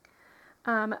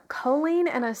 choline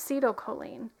and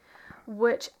acetylcholine,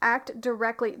 which act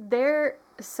directly there.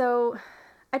 So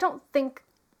I don't think,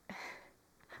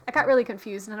 I got really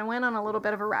confused and I went on a little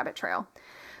bit of a rabbit trail.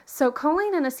 So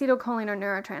choline and acetylcholine are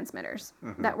neurotransmitters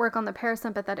that work on the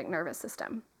parasympathetic nervous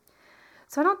system.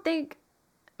 So I don't think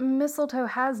mistletoe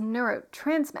has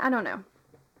I don't know.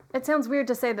 It sounds weird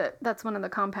to say that that's one of the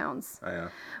compounds. Oh, yeah.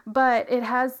 But it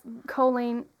has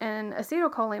choline and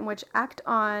acetylcholine, which act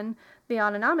on the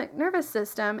autonomic nervous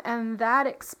system, and that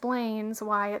explains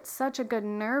why it's such a good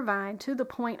nervine to the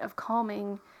point of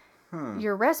calming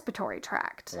your respiratory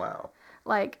tract. Wow.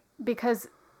 Like, because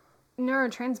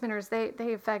neurotransmitters,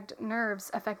 they affect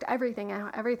nerves, affect everything, and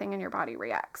how everything in your body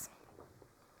reacts.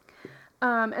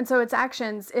 And so its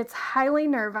actions, it's highly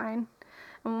nervine.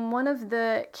 And one of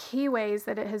the key ways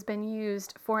that it has been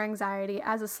used for anxiety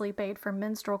as a sleep aid for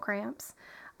menstrual cramps,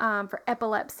 for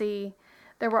epilepsy,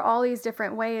 there were all these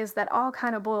different ways that all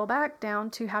kind of boil back down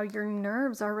to how your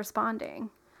nerves are responding.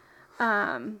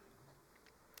 Now,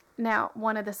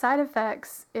 one of the side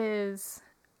effects is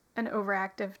an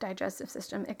overactive digestive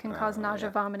system. It can cause nausea,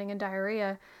 vomiting, and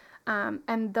diarrhea.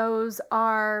 And those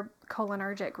are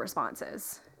cholinergic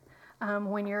responses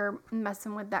when you're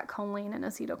messing with that choline and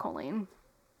acetylcholine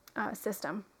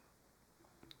system.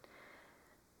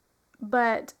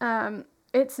 But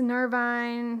it's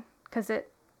nervine because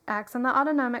it acts on the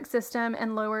autonomic system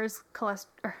and lowers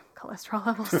cholesterol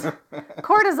levels,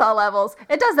 cortisol levels.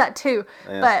 It does that too,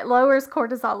 but lowers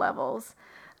cortisol levels.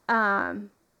 And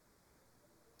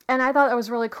I thought that was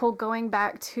really cool, going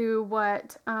back to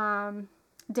what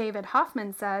David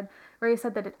Hoffman said, where he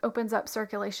said that it opens up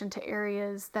circulation to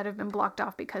areas that have been blocked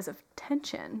off because of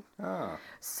tension. Oh.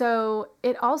 So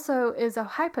it also is a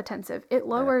hypotensive. It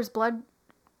lowers blood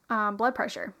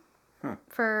pressure.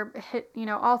 For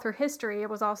all through history, it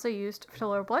was also used to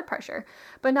lower blood pressure,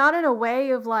 but not in a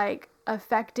way of like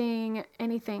affecting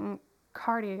anything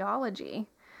cardiology,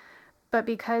 but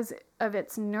because of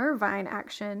its nervine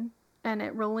action and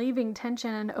it relieving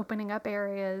tension and opening up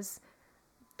areas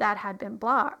that had been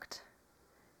blocked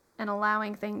and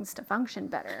allowing things to function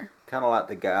better. Kind of like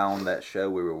the guy on that show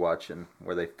we were watching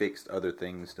where they fixed other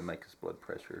things to make his blood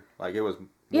pressure. Like it was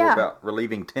more about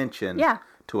relieving tension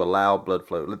to allow blood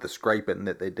flow, the scraping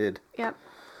that they did. Yep.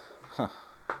 Huh.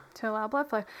 To allow blood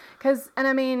flow.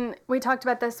 We talked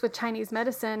about this with Chinese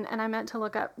medicine, and I meant to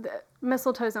look up,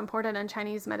 mistletoe is important in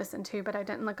Chinese medicine too, but I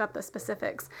didn't look up the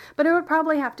specifics. But it would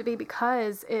probably have to be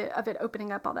because of it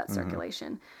opening up all that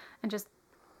circulation and just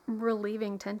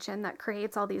relieving tension that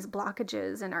creates all these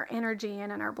blockages in our energy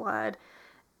and in our blood.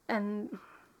 And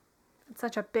it's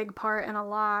such a big part in a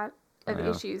lot of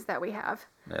issues that we have.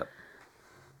 Yep.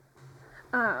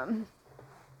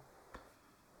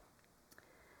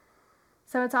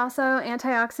 So it's also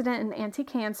antioxidant and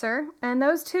anti-cancer. And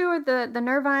those two are the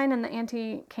nervine and the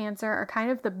anti-cancer are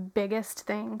kind of the biggest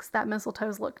things that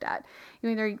mistletoe's looked at.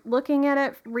 You're either looking at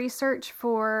it, research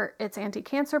for its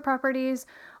anti-cancer properties,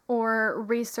 or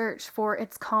research for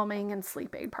its calming and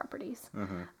sleep aid properties.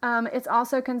 It's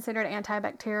also considered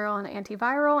antibacterial and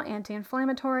antiviral,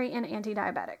 anti-inflammatory, and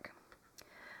anti-diabetic.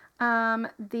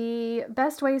 The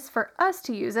best ways for us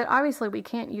to use it, obviously we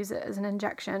can't use it as an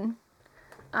injection.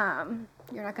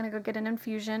 You're not going to go get an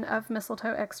infusion of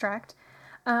mistletoe extract,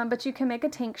 but you can make a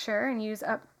tincture and use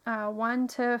up 1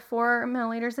 to 4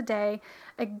 milliliters a day.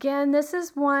 Again, this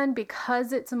is one,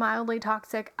 because it's mildly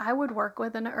toxic, I would work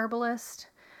with an herbalist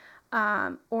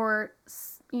or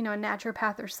a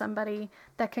naturopath or somebody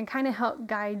that can kind of help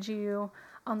guide you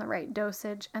on the right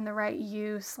dosage and the right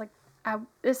use.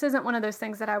 This isn't one of those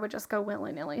things that I would just go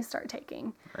willy-nilly start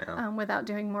taking without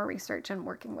doing more research and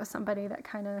working with somebody that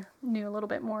kind of knew a little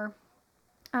bit more.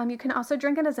 You can also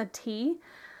drink it as a tea.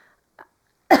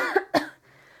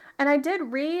 And I did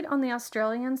read on the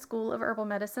Australian School of Herbal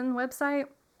Medicine website,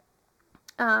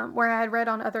 where I had read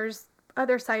on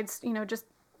other sites, just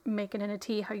make it in a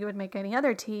tea, how you would make any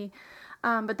other tea.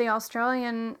 But the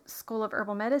Australian School of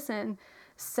Herbal Medicine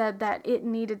said that it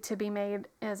needed to be made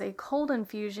as a cold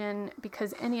infusion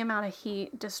because any amount of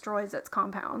heat destroys its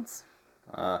compounds.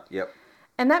 Yep.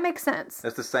 And that makes sense.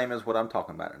 That's the same as what I'm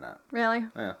talking about tonight. Really?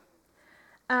 Yeah.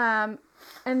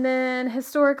 And then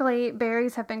historically,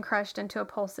 berries have been crushed into a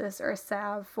poultice or a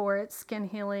salve for its skin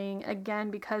healing, again,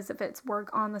 because of its work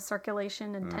on the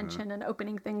circulation and tension and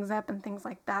opening things up and things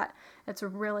like that. It's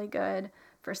really good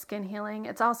for skin healing.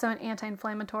 It's also an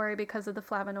anti-inflammatory because of the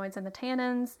flavonoids and the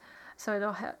tannins,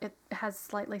 so it has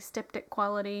slightly styptic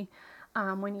quality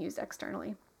when used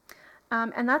externally.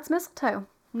 And that's mistletoe,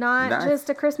 not just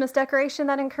a Christmas decoration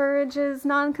that encourages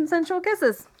non-consensual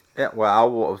kisses. Yeah, well, I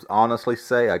will honestly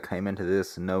say I came into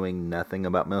this knowing nothing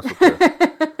about mistletoe.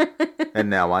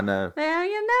 Now I know. Now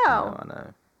you know. Now I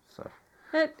know. So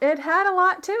It had a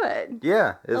lot to it.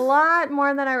 yeah, A lot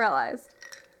more than I realized.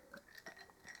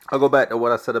 I'll go back to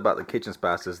what I said about the kitchen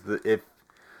spices. If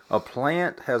a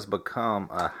plant has become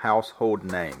a household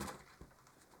name,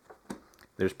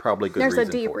 there's probably good reason for it. There's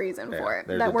a deep reason for it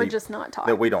that we're just not taught.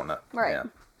 That we don't know. Right. Yeah.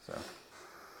 So,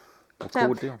 well, So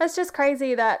cool deal. it's just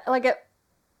crazy that,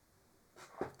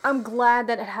 I'm glad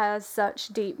that it has such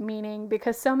deep meaning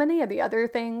because so many of the other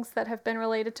things that have been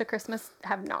related to Christmas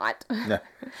have not. Yeah.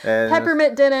 And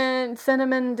Peppermint didn't,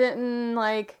 cinnamon didn't,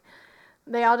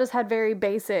 they all just had very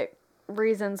basic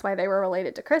reasons why they were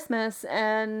related to Christmas.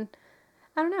 And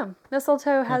I don't know,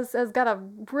 mistletoe has got a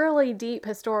really deep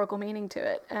historical meaning to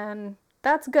it. And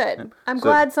that's good. I'm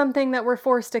glad something that we're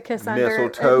forced to kiss under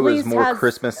mistletoe is more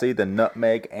Christmassy than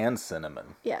nutmeg and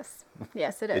cinnamon. Yes.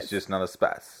 Yes, it is. It's just not a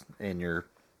spice in your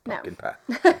pumpkin pie.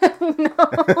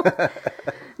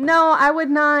 No, I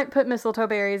would not put mistletoe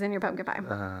berries in your pumpkin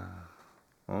pie.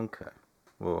 Okay.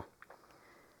 Well,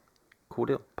 cool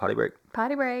deal. Potty break.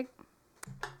 Potty break.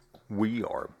 We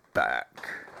are back.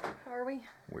 Are we?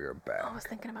 We are back. I was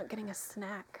thinking about getting a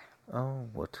snack. Oh,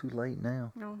 well, too late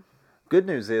now. No. Good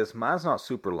news is mine's not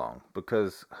super long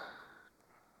because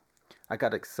I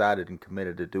got excited and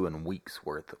committed to doing weeks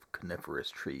worth of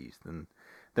coniferous trees, and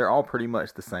they're all pretty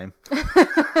much the same.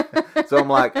 So I'm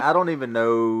like, I don't even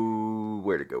know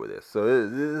where to go with this.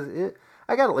 So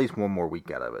I got at least one more week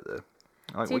out of it though.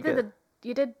 Like, So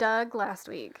you did Doug last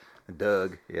week.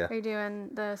 Doug, yeah. Are you doing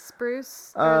the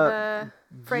spruce or the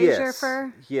Fraser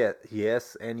fir? Yeah,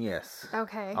 yes, and yes.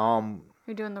 Okay.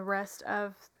 You're doing the rest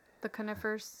of the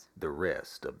conifers. The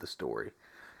rest of the story.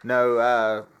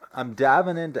 No, I'm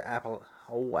diving into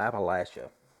Appalachia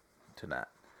tonight.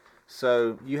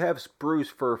 So you have spruce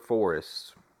fir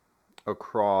forests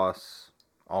across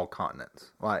all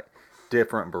continents, like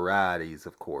different varieties,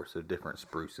 of course, of different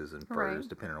spruces and firs,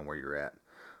 depending on where you're at.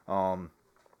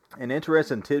 An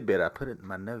interesting tidbit, I put it in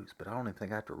my notes, but I don't even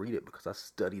think I have to read it because I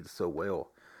studied so well.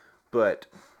 But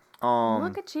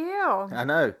Look at you. I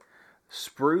know.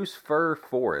 Spruce fir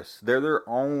forests, they're their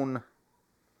own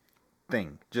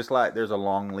thing. Just like there's a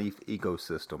longleaf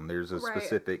ecosystem, there's a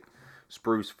specific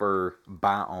spruce fir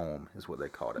biome is what they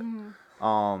called it.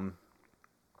 Mm-hmm.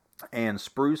 And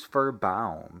spruce fir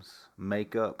biomes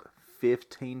make up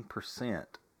 15%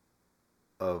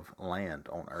 of land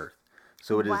on Earth.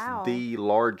 So it is the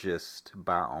largest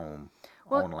biome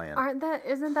on land.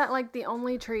 Isn't that like the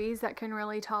only trees that can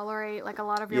really tolerate like a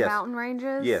lot of your mountain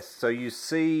ranges? Yes. So you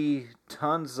see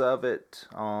tons of it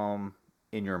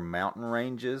in your mountain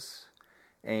ranges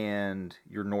and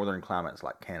your northern climates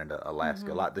like Canada, Alaska.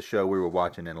 Mm-hmm. Like the show we were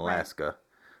watching in Alaska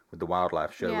with the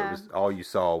wildlife show. Yeah. It was all you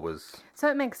saw was... So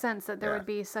it makes sense that there would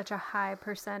be such a high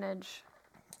percentage.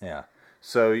 Yeah.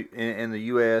 So in the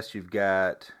U.S. you've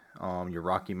got... your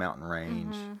Rocky Mountain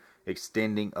Range,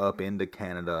 extending up into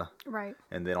Canada. Right.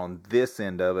 And then on this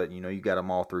end of it, you got them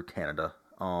all through Canada.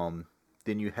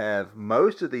 Then you have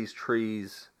most of these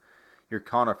trees, your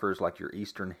conifers, like your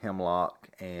eastern hemlock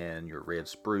and your red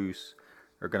spruce,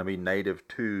 are going to be native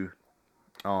to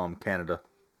Canada.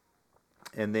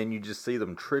 And then you just see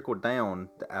them trickle down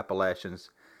the Appalachians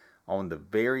on the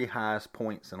very highest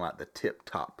points and like the tip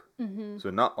top. Mm-hmm. So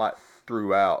not like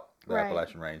throughout the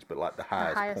Appalachian Range, but like the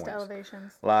highest points.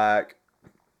 Elevations. Like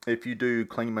if you do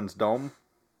Klingman's Dome,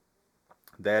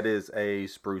 that is a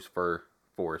spruce fir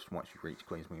forest once you reach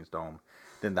Klingman's Dome.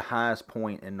 Then the highest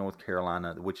point in North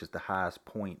Carolina, which is the highest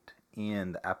point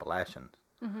in the Appalachians,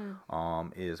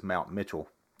 is Mount Mitchell,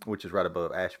 which is right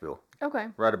above Asheville. Okay.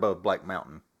 Right above Black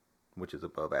Mountain, which is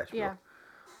above Asheville.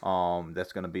 Yeah.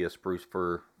 That's going to be a spruce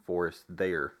fir forest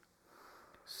there.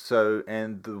 So,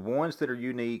 and the ones that are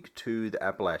unique to the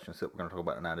Appalachians that we're going to talk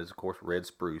about tonight is, of course, red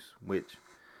spruce, which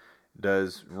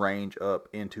does range up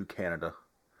into Canada.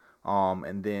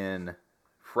 And then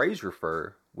Fraser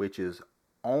fir, which is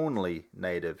only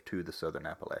native to the southern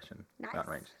Appalachian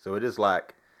mountain range. So it is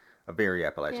like a very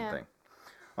Appalachian thing.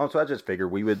 So I just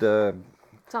figured we would...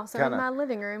 it's also in my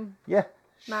living room. Yeah.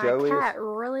 My cat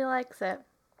really likes it.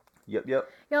 Yep.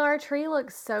 Y'all, our tree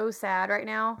looks so sad right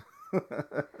now.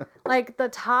 Like the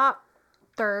top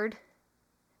third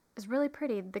is really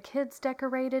pretty. The kids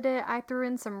decorated it. I threw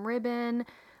in some ribbon.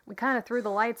 We kind of threw the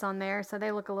lights on there, so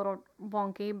they look a little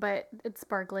wonky, but it's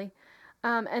sparkly.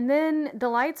 And then the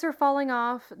lights are falling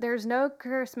off. There's no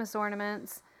Christmas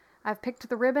ornaments. I've picked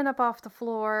the ribbon up off the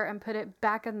floor and put it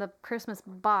back in the Christmas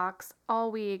box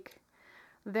all week.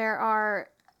 There are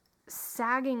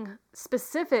sagging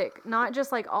specific, not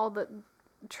just like all the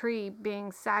tree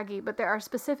being saggy, but there are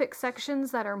specific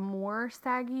sections that are more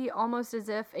saggy, almost as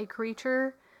if a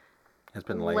creature Has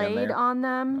been laying laid there. on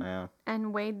them Yeah.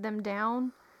 and weighed them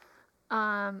down.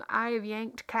 I have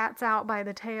yanked cats out by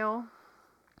the tail.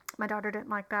 My daughter didn't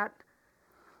like that.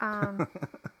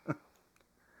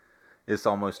 It's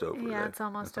almost over. Yeah, though. it's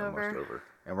almost over.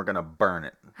 And we're going to burn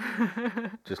it.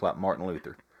 Just like Martin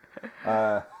Luther.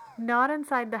 Not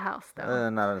inside the house, though.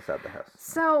 Not inside the house.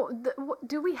 So,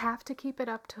 do we have to keep it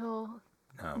up till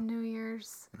No. New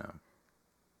Year's? No.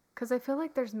 Because I feel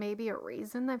like there's maybe a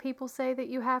reason that people say that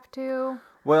you have to.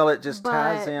 Well, it just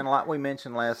ties But- in, like we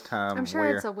mentioned last time. I'm sure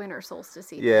where, it's a winter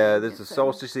solstice. Yeah, thing. there's a It's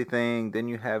solstice thing. Then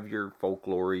you have your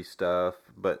folklore stuff.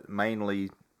 But mainly,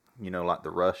 like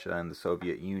the Russia and the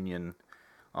Soviet Union,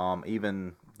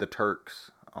 even the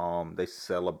Turks, they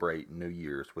celebrate New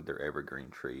Year's with their evergreen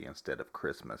tree instead of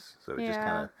Christmas. So it just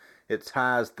kind of, it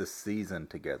ties the season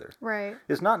together. Right.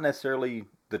 It's not necessarily,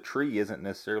 the tree isn't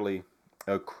necessarily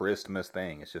a Christmas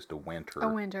thing. It's just a winter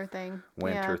thing.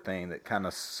 thing that kind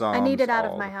of sums I need it out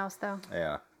all of my house, though.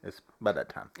 Yeah, it's by that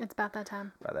time. It's about that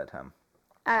time. By that time.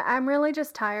 I'm really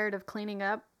just tired of cleaning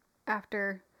up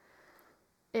after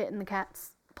it and the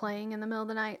cats playing in the middle of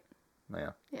the night.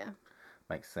 Yeah, Yeah.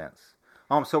 makes sense.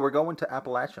 So we're going to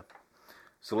Appalachia.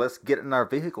 So let's get in our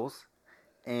vehicles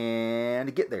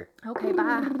and get there. Okay,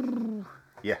 bye.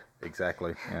 Yeah,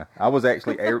 exactly. Yeah, I was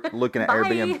actually looking at Bye.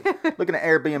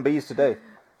 Airbnbs today.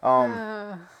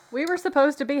 We were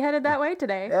supposed to be headed that way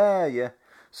today. Yeah.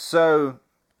 So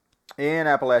in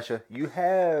Appalachia, you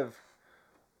have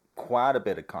quite a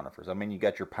bit of conifers. I mean, you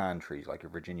got your pine trees, like your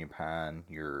Virginia pine,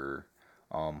 your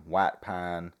white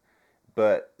pine,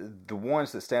 but the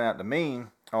ones that stand out to me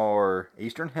are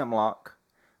eastern hemlock,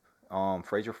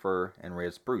 Fraser fir, and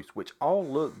red spruce, which all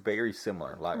look very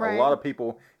similar. Like Right. a lot of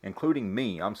people, including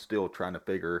me, I'm still trying to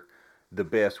figure the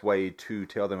best way to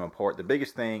tell them apart. The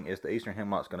biggest thing is the eastern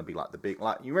hemlock's going to be like the big,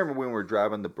 like you remember when we were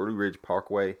driving the Blue Ridge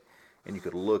Parkway, and you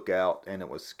could look out and it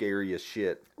was scary as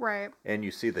shit. Right. And you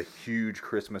see the huge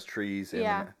Christmas trees. And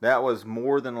Yeah. that was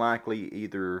more than likely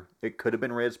either, it could have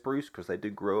been red spruce because they do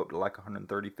grow up to like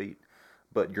 130 feet.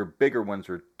 But your bigger ones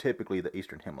are typically the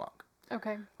eastern hemlock.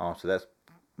 Okay. So that's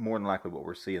more than likely what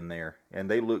we're seeing there. And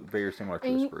they look very similar to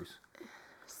the spruce.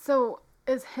 So,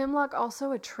 is hemlock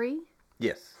also a tree?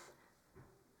 Yes.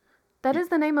 That is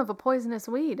the name of a poisonous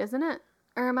weed, isn't it?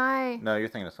 Or am I... No, you're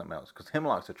thinking of something else. Because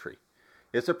hemlock's a tree.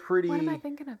 It's a pretty... What am I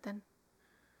thinking of then?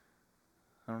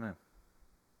 I don't know.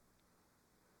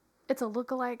 It's a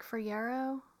lookalike for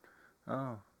yarrow?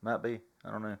 Oh, might be.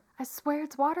 I don't know. I swear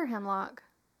it's water hemlock.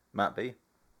 Might be.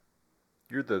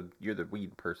 You're the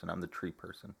weed person. I'm the tree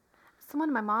person.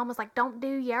 Someone, my mom was like, don't do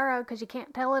yarrow because you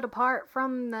can't tell it apart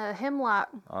from the hemlock.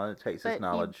 It takes But its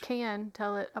knowledge. you can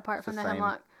tell it apart It's from the the same.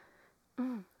 hemlock.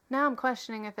 Now I'm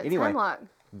questioning if it's Anyway. hemlock.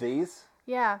 These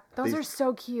Yeah, those These- are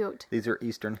so cute. These are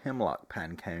eastern hemlock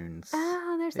pine cones.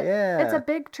 Oh, there's Yeah. It's a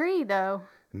big tree though.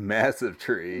 Massive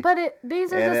tree. But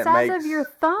these are And the it size of makes- your It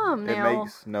thumbnail.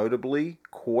 makes notably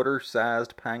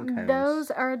quarter-sized pine cones.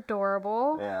 Those are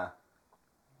adorable. Yeah.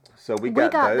 So we We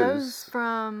got, got those. those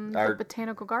from Our- the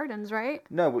botanical gardens, right?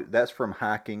 No, that's from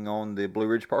hiking on the Blue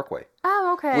Ridge Parkway.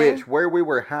 Oh, okay. Which, where we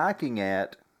were hiking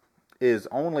at, is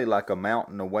only like a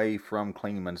mountain away from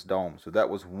Klingman's Dome. So that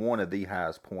was one of the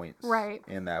highest points Right.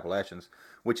 in the Appalachians,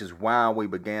 which is why we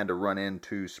began to run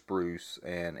into spruce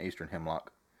and eastern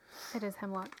hemlock. It is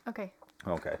hemlock. Okay.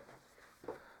 Okay.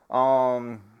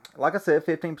 Like I said,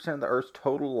 15% of the Earth's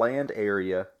total land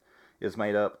area is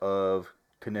made up of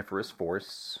coniferous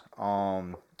forests,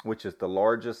 which is the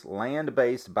largest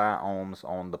land-based biomes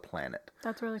on the planet.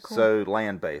 That's really cool. So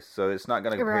land-based. So it's not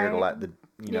going to compare to Right. like the,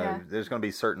 Yeah. there's going to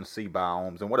be certain sea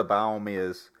biomes. And what a biome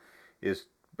is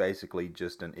basically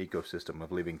just an ecosystem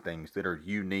of living things that are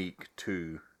unique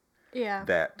to yeah.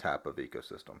 that type of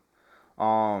ecosystem.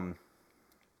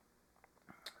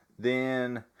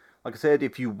 Then, like I said,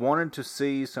 if you wanted to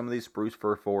see some of these spruce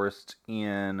fir forests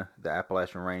in the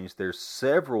Appalachian Range, there's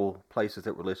several places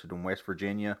that were listed in West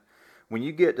Virginia. When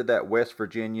you get to that West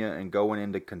Virginia and going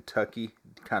into Kentucky,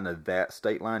 kind of that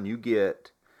state line, you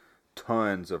get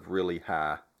tons of really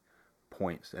high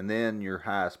points. And then your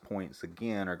highest points,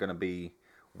 again, are going to be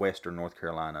western North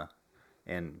Carolina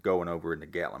and going over into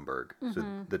Gatlinburg. So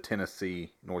the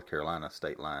Tennessee, North Carolina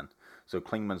state line. So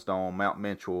Klingman's Dome, Mount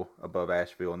Mitchell above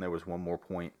Asheville, and there was one more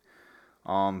point.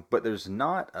 But there's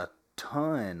not a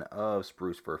ton of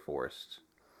spruce fir forests.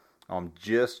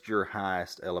 Just your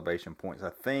highest elevation points. I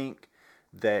think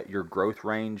that your growth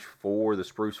range for the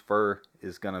spruce fir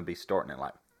is going to be starting at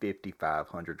like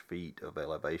 5,500 feet of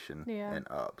elevation and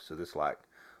up. So this like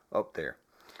up there.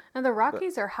 And the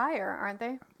Rockies are higher, aren't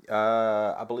they?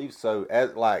 I believe so.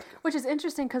 As like Which is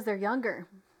interesting because they're younger.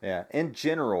 Yeah. In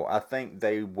general, I think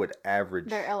they would average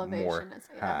Their elevation more is,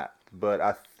 height. But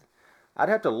I'd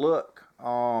have to look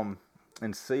and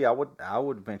see. I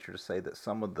would venture to say that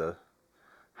some of the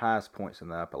highest points in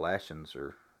the Appalachians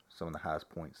are some of the highest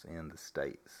points in the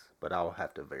states. But I'll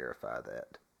have to verify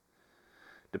that,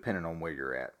 depending on where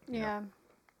you're at. Yeah.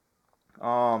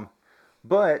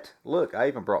 But look, I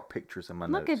even brought pictures in my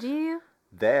notes. Look at you.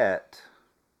 That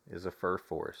is a fir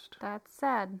forest. That's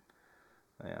sad.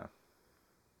 Yeah.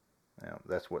 Yeah,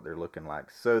 that's what they're looking like.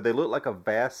 So they look like a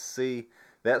vast sea.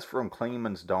 That's from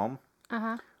Klingman's Dome,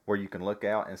 where you can look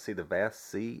out and see the vast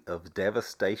sea of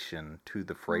devastation to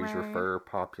the Fraser fir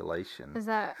population. Is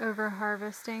that over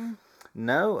harvesting?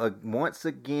 No, once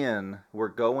again, we're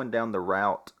going down the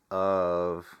route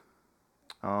of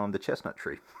the chestnut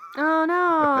tree. Oh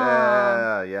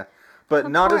no! Yeah.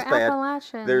 But not as bad.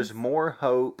 Appalachians. There's more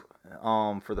hope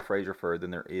for the Fraser fir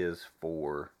than there is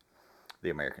for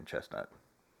the American chestnut.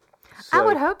 I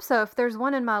would hope so if there's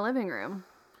one in my living room.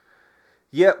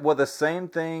 Yeah, well, the same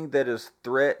thing that is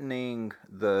threatening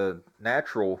the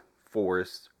natural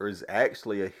forest is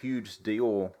actually a huge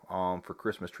deal for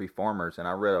Christmas tree farmers. And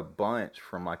I read a bunch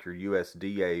from like your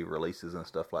USDA releases and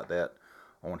stuff like that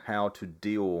on how to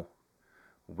deal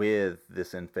with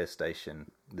this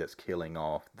infestation that's killing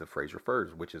off the Fraser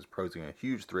firs, which is posing a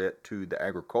huge threat to the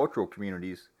agricultural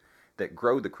communities that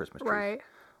grow the Christmas trees.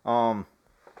 Right.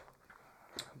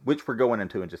 Which we're going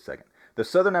into in just a second. The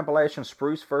Southern Appalachian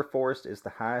spruce fir forest is the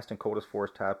highest and coldest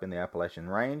forest type in the Appalachian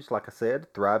range. Like I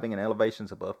said, thriving in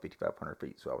elevations above 5,500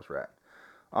 feet, so I was right.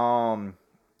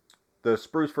 The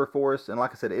spruce fir forest, and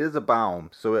like I said, it is a biome,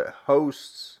 so it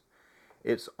hosts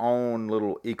its own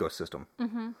little ecosystem.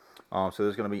 So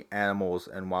there's going to be animals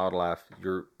and wildlife.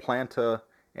 Your planta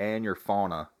and your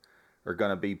fauna are going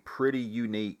to be pretty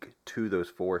unique to those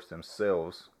forests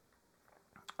themselves.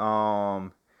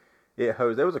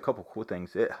 There was a couple cool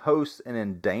things. It hosts an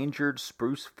endangered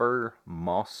spruce fir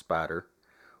moss spider,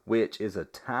 which is a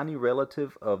tiny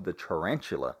relative of the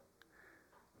tarantula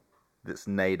that's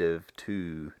native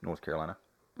to North Carolina,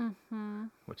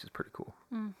 which is pretty cool.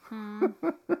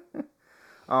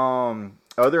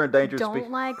 Other endangered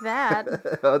Don't like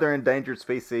that. Other endangered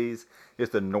species is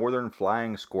the northern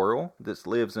flying squirrel that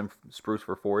lives in spruce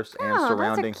fir forest and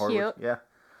surrounding hardwoods. Yeah.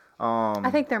 I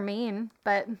think they're mean,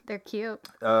 but they're cute.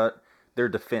 They're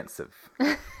defensive.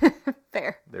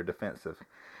 Fair. They're defensive.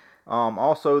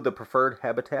 Also, the preferred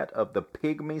habitat of the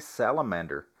pygmy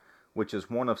salamander, which is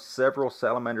one of several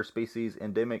salamander species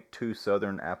endemic to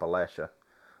southern Appalachia.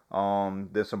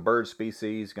 There's some bird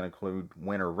species, going to include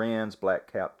winter wrens,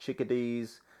 black-capped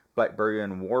chickadees,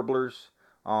 blackberry-and warblers.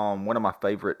 One of my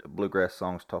favorite bluegrass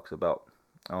songs talks about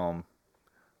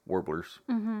warblers.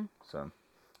 So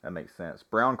that makes sense.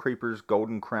 Brown creepers,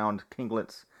 golden-crowned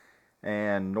kinglets,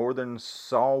 and northern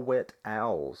saw-whet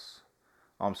owls.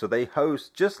 So they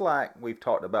host, just like we've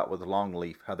talked about with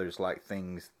longleaf, how there's like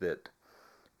things that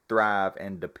thrive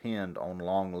and depend on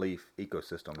longleaf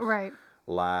ecosystems. Right.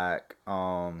 Like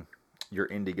your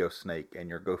indigo snake and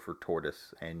your gopher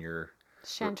tortoise and your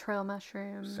chanterelle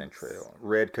mushrooms.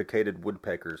 Red cockaded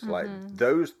woodpeckers. Like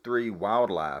those three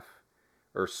wildlife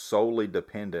are solely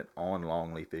dependent on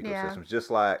longleaf ecosystems. Just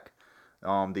like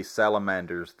the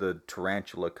salamanders, the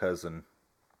tarantula cousin,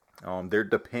 they're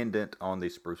dependent on the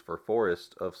spruce fir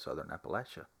forest of southern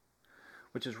Appalachia,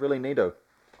 which is really neato.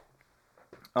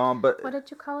 But what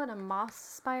did you call it? A moss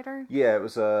spider? Yeah, it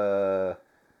was a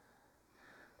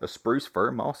spruce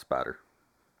fir moss spider.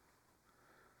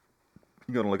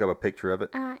 You gonna look up a picture of it?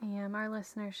 I am. Our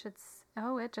listeners should.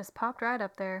 Oh, it just popped right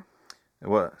up there.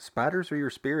 What? Spiders are your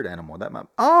spirit animal. That might.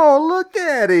 Oh, look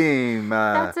at him!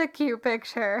 That's a cute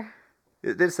picture.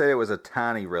 It did say it was a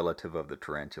tiny relative of the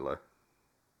tarantula.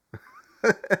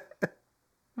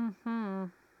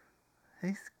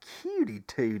 He's cutie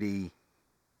tootie.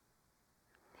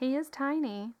 He is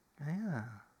tiny. Yeah,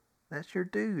 that's your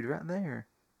dude right there.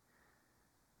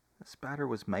 The spider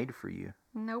was made for you.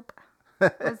 Nope,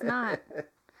 it was not.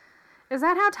 Is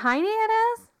that how tiny it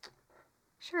is?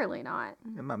 Surely not.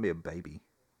 It might be a baby.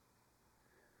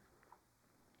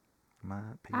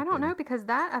 I don't know, because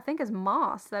that, I think, is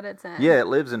moss that it's in. Yeah, it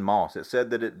lives in moss. It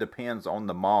said that it depends on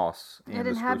the moss in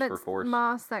the spruce fir forest.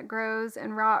 Moss that grows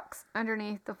in rocks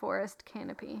underneath the forest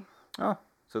canopy. Oh,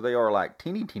 so they are like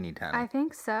teeny tiny. I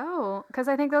think so, because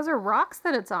I think those are rocks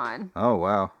that it's on. Oh,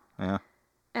 wow. Yeah.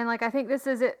 And like, I think this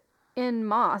is it in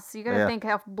moss. You got to think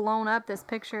how blown up this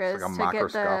picture is, it's like a to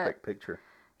microscopic get the picture.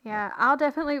 Yeah, I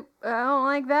don't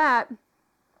like that.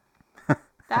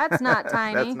 That's not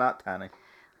tiny. That's not tiny.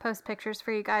 Post pictures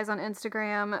for you guys on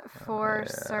Instagram for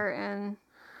certain.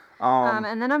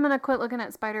 And then I'm going to quit looking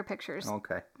at spider pictures.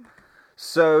 Okay.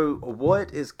 So,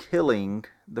 what is killing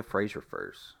the Fraser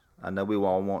firs? I know we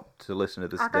all want to listen to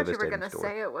this I thought you devastating were going to story.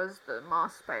 say it was the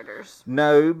moss spiders.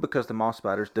 No, because the moss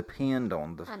spiders depend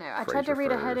on the I know. I Fraser tried to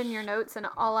read firs. ahead in your notes, and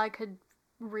all I could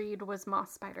read was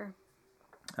moss spider.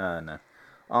 No.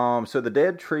 So the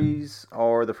dead trees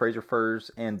are the Fraser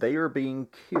firs, and they are being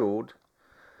killed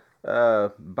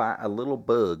by a little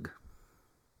bug.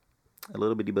 A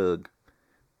little bitty bug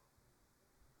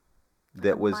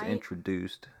that was mite?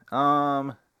 introduced.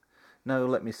 No,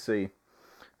 let me see.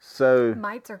 So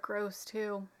Mites are gross,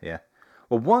 too. yeah.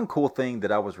 Well, one cool thing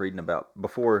that I was reading about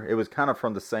before, it was kind of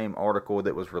from the same article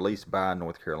that was released by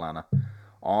North Carolina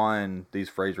on these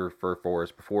Fraser fir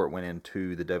forests before it went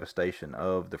into the devastation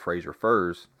of the Fraser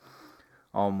firs,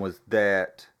 was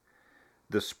that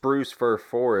the spruce fir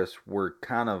forests were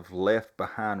kind of left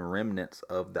behind remnants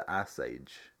of the Ice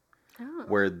Age,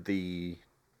 where the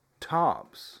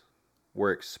tops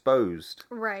were exposed.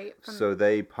 Right. So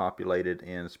they populated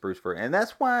in spruce fir. And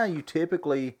that's why you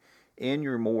typically, in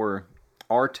your more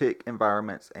Arctic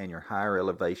environments and your higher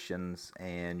elevations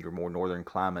and your more northern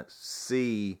climates,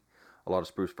 see a lot of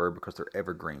spruce fir because they're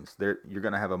evergreens. You're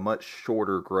going to have a much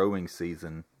shorter growing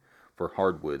season for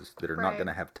hardwoods that are not going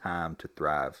to have time to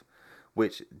thrive,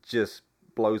 which just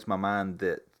blows my mind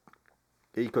that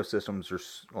ecosystems are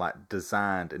like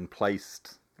designed and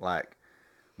placed like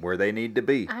where they need to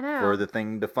be for the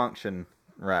thing to function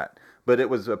right. But it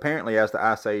was apparently as the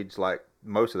Ice Age, like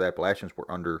most of the Appalachians were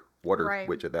under water,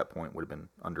 which at that point would have been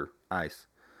under ice.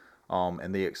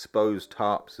 And the exposed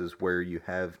tops is where you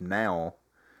have now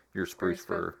your spruce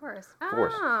fir forest.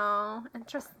 Oh,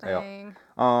 interesting.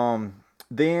 Yeah.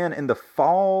 Then in the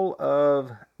fall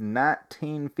of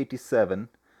 1957,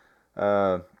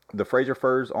 the Fraser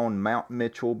firs on Mount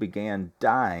Mitchell began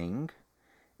dying,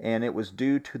 and it was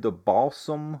due to the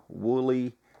balsam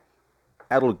woolly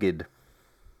adelgid.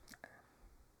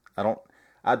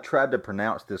 I tried to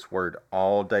pronounce this word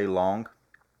all day long.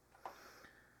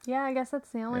 Yeah, I guess that's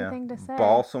the only thing to say.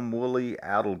 Balsam woolly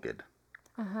adelgid.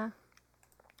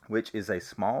 Which is a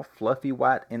small fluffy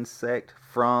white insect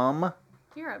from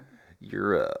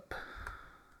Europe.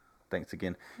 Thanks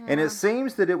again. Yeah. And it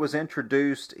seems that it was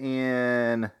introduced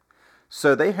in...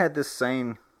 So they had this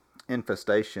same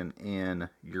infestation in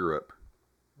Europe.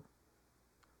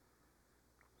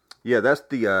 Yeah, that's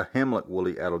the Hemlock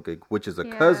woolly adelgid, which is a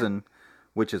cousin,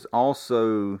 which is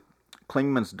also...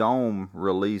 Klingman's Dome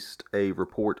released a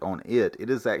report on it. It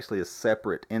is actually a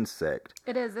separate insect.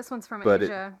 It is. This one's from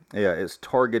Asia. It's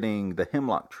targeting the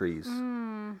hemlock trees.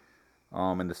 In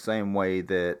the same way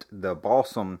that the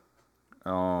balsam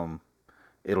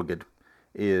adelgid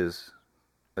is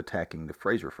attacking the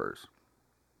Fraser firs.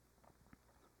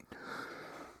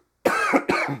 You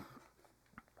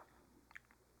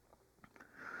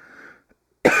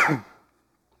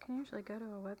can usually go to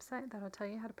a website that'll tell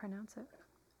you how to pronounce it.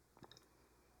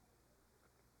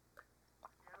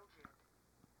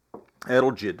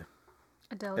 Adelgid.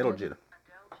 Adelgid.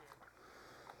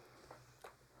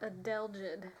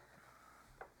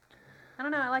 I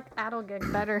don't know. I like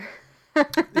adelgid better.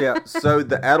 Yeah. So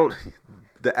the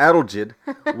adelgid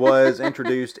was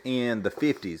introduced in the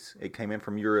 50s. It came in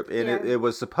from Europe, and it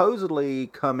was supposedly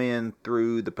come in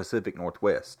through the Pacific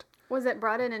Northwest. Was it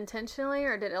brought in intentionally,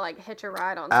 or did it like hitch a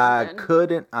ride on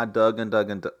something? I dug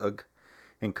and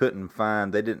couldn't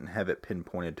find. They didn't have it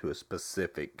pinpointed to a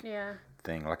specific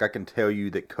thing. Like I can tell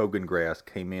you that Kogan grass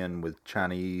came in with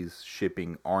Chinese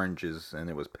shipping oranges, and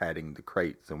it was padding the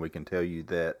crates. And we can tell you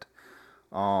that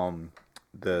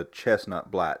the chestnut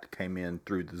blight came in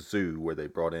through the zoo where they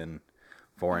brought in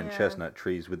foreign chestnut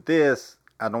trees. With this,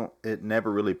 it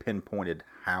never really pinpointed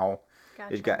how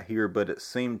it got here, but it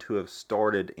seemed to have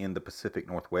started in the Pacific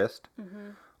Northwest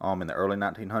in the early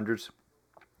 1900s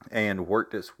and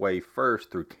worked its way first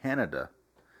through Canada.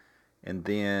 And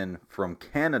then from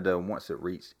Canada, once it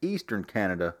reached eastern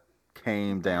Canada,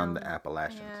 came down the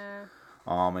Appalachians.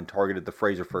 And targeted the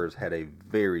Fraser firs, had a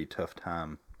very tough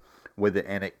time with it,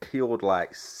 and it killed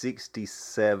like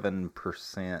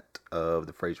 67% of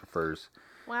the Fraser firs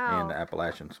in the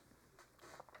Appalachians.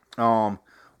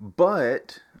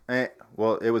 But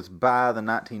it was by the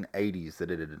 1980s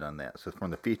that it had done that. So from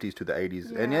the 50s to the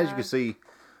 80s. And as you can see,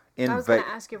 I was going to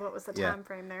ask you what was the time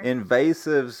frame there.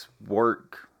 Invasives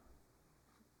work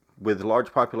with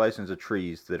large populations of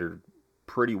trees that are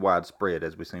pretty widespread,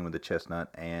 as we've seen with the chestnut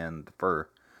and the fir.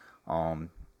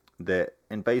 That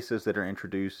invasives that are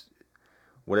introduced,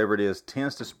 whatever it is,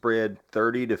 tends to spread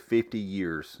 30 to 50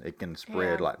 years. It can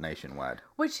spread like nationwide.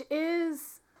 Which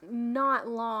is not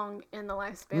long in the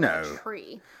lifespan No. of a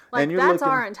tree. Like, And you're that's looking-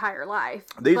 our entire life.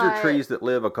 These are but- trees that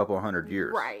live a couple hundred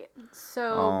years. Right.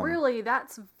 So, really,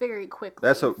 that's very quickly.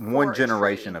 That's for one a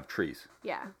generation tree. of trees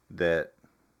Yeah. that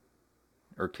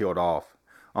are killed off.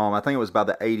 I think it was by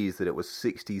the 80s that it was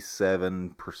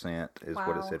 67% is what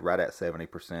it Wow. said, right at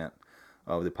 70%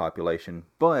 of the population.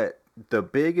 But the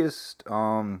biggest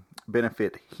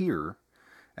benefit here,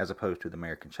 as opposed to the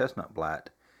American chestnut blight,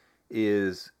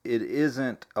 is it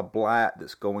isn't a blight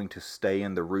that's going to stay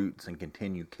in the roots and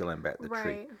continue killing back the tree.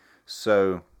 Right.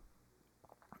 So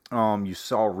you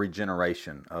saw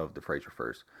regeneration of the Fraser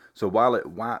firs. So while it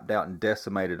wiped out and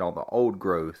decimated all the old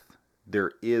growth,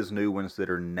 there is new ones that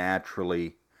are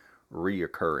naturally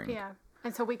reoccurring. Yeah.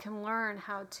 And so we can learn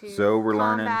how to So we're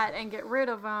learning- combat and get rid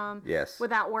of them Yes.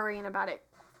 without worrying about it.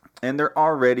 And they're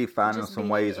already finding Just some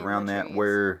being ways in around the that trees.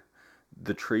 where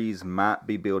the trees might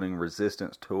be building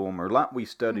resistance to them, or like we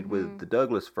studied Mm-hmm. with the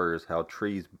Douglas firs, how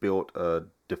trees built a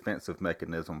defensive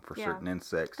mechanism for Yeah. certain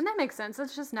insects. And that makes sense.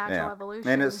 It's just natural evolution.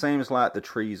 And it seems like the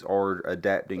trees are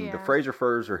adapting. The Yeah. Fraser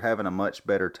firs are having a much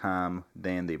better time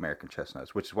than the American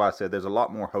chestnuts, which is why I said there's a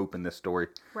lot more hope in this story.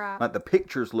 Right. Like the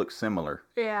pictures look similar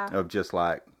Yeah. of just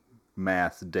like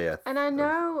mass death. And I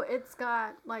know it's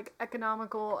got like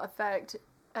economical effect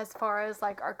as far as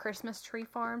like our Christmas tree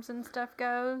farms and stuff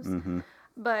goes. Mm-hmm.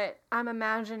 But I'm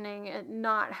imagining it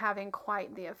not having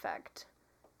quite the effect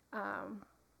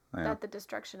that the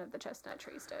destruction of the chestnut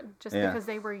trees did. Just Yeah. because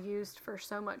they were used for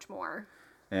so much more.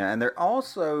 Yeah, and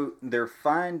they're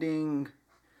finding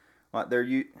like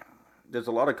there's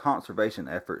a lot of conservation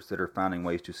efforts that are finding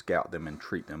ways to scout them and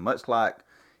treat them, much like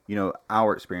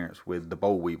our experience with the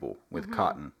boll weevil with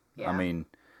cotton. Yeah. I mean,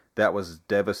 that was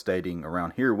devastating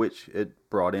around here, which it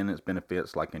brought in its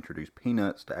benefits, like introduced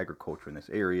peanuts to agriculture in this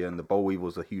area, and the boll weevil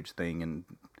is a huge thing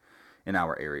in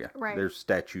our area. Right. There's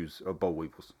statues of boll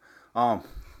weevils.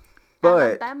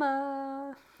 But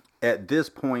Alabama. at this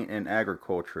point in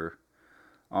agriculture,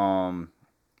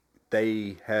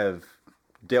 they have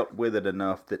dealt with it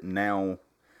enough that now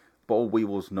boll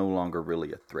weevil's no longer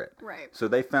really a threat. Right. So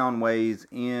they found ways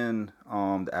in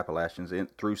the Appalachians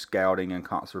through scouting and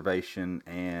conservation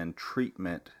and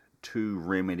treatment to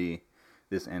remedy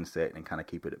this insect and kind of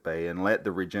keep it at bay and let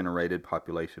the regenerated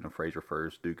population of Fraser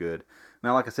firs do good.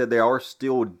 Now, like I said, they are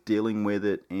still dealing with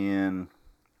it in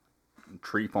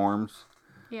tree farms.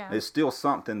 Yeah. It's still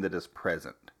something that is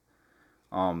present.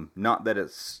 Not that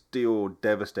it's still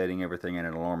devastating everything at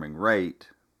an alarming rate,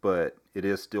 but it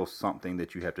is still something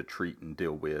that you have to treat and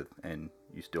deal with, and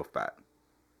you still fight.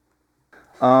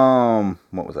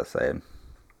 What was I saying?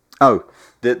 Oh,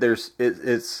 that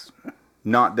it's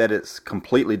not that it's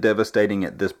completely devastating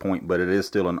at this point, but it is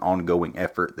still an ongoing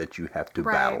effort that you have to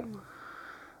battle.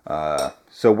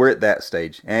 So we're at that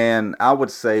stage, and I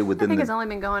would say I within think it's only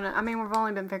been going. I mean, we've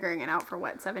only been figuring it out for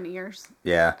 7 years.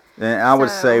 Yeah, and I would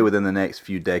So- say within the next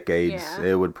few decades, Yeah.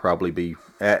 it would probably be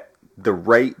at the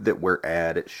rate that we're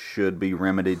at. It should be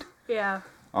remedied. Yeah.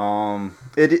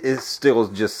 It is still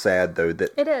just sad though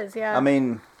that It is. Yeah. I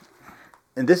mean,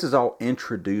 and this is all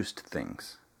introduced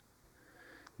things.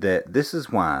 That this is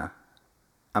why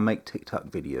I make TikTok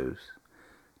videos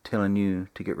telling you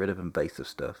to get rid of invasive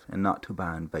stuff and not to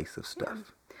buy invasive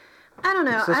stuff. I don't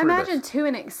know. It's just I what it imagine is. to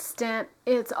an extent,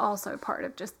 it's also part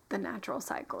of just the natural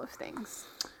cycle of things.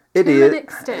 It To is an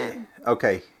extent.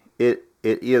 Okay. It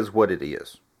is what it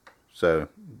is. So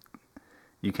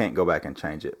you can't go back and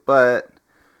change it. But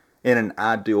in an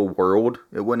ideal world,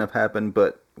 it wouldn't have happened.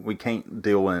 But we can't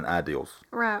deal in ideals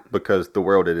Right. because the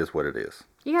world it is what it is.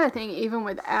 You gotta think, even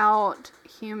without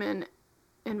human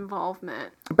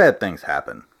involvement. Bad things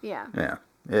happen. Yeah. Yeah,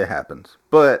 it happens.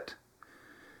 But,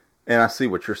 and I see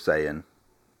what you're saying.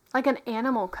 Like an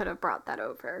animal could have brought that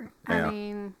over. Yeah. I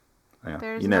mean, Yeah,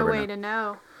 there's you no never way know. to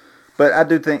know. But I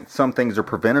do think some things are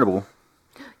preventable.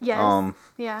 Yes.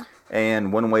 Yeah.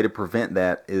 And one way to prevent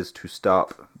that is to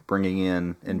stop bringing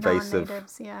in invasive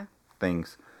Non-natives, yeah.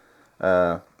 things.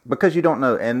 Because you don't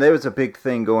know. And there was a big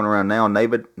thing going around now.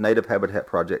 Native Habitat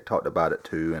Project talked about it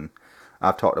too. And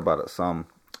I've talked about it some.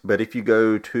 But if you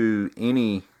go to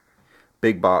any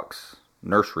big box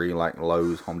nursery like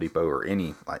Lowe's, Home Depot, or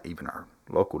any, like even our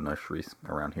local nurseries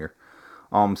around here,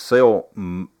 sell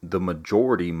the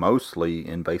majority, mostly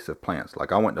invasive plants.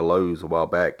 Like I went to Lowe's a while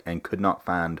back and could not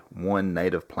find one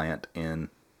native plant in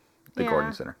the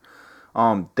garden center.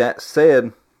 That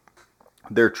said,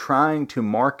 they're trying to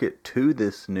market to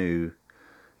this new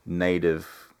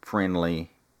native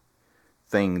friendly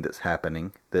thing that's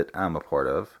happening that I'm a part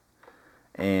of.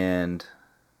 And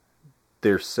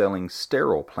they're selling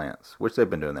sterile plants, which they've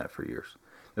been doing that for years.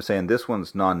 They're saying this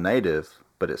one's non-native,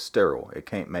 but it's sterile. It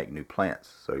can't make new plants,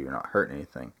 so you're not hurting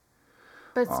anything.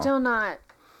 But it's still not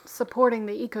supporting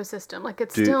the ecosystem. Like,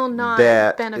 it's Dude, still not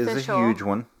that beneficial. is a huge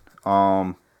one.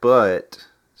 But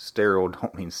sterile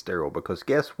don't mean sterile, because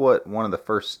guess what? One of the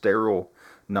first sterile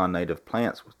non-native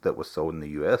plants that was sold in the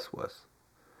U.S. was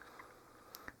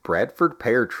Bradford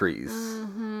pear trees.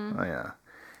 Mm-hmm. Oh, yeah.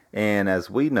 And as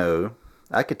we know,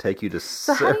 I could take you to...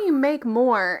 So how do you make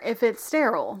more if it's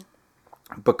sterile?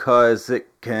 Because it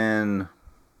can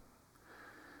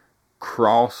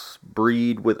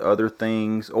cross-breed with other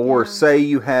things. Or say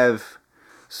you have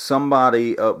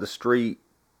somebody up the street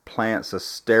plants a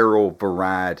sterile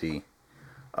variety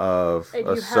of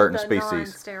a certain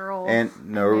species, and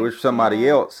somebody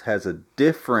else has a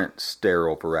different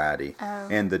sterile variety,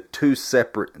 and the two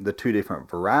different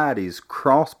varieties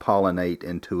cross-pollinate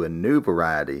into a new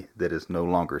variety that is no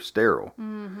longer sterile.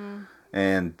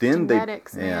 And then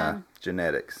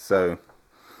genetics. So,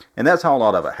 and that's how a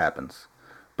lot of it happens.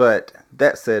 But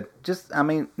that said,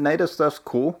 native stuff's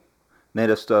cool.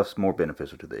 Native stuff's more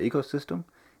beneficial to the ecosystem.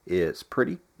 It's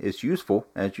pretty. It's useful,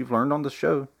 as you've learned on the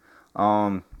show.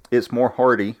 It's more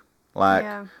hardy.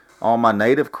 Like all my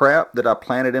native crap that I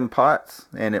planted in pots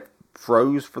and it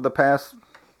froze for the past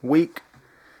week,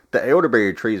 the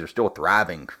elderberry trees are still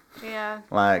thriving. Yeah,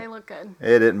 like, they look good.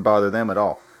 It didn't bother them at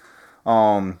all.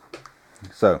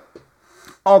 So,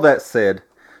 all that said,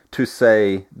 to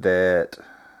say that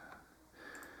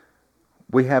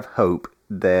we have hope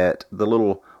that the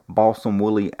little balsam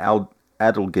woolly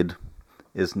adelgid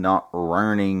is not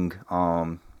ruining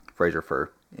Fraser fir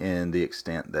in the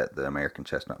extent that the American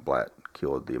chestnut blight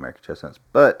killed the American chestnuts.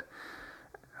 But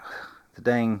the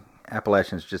dang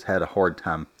Appalachians just had a hard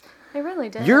time. They really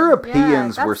did.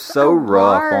 Europeans were so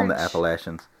rough on the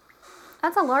Appalachians.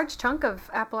 That's a large chunk of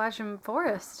Appalachian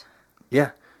forest.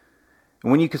 Yeah.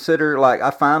 When you consider, like,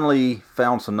 I finally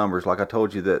found some numbers. Like I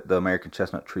told you that the American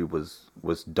chestnut tree was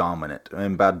dominant.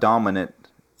 And by dominant,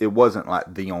 it wasn't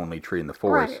like the only tree in the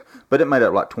forest. Right. But it made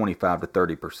up like 25 to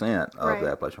 30% of the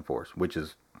Appalachian forest,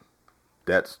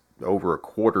 that's over a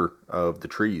quarter of the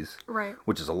trees. Right.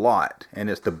 Which is a lot. And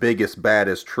it's the biggest,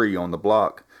 baddest tree on the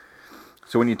block.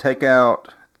 So when you take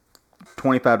out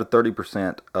 25 to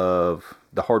 30% of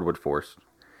the hardwood forest,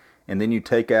 and then you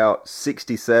take out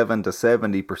 67 to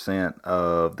 70%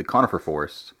 of the conifer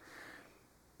forest,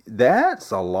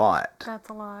 that's a lot. That's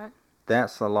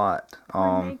a lot.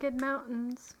 Naked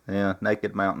mountains. Yeah,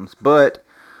 naked mountains. But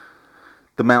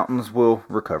the mountains will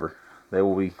recover.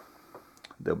 They'll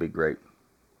be great.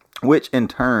 Which in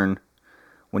turn,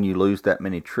 when you lose that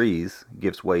many trees,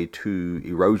 gives way to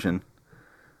erosion.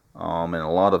 And a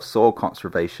lot of soil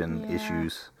conservation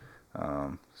issues.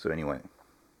 So anyway.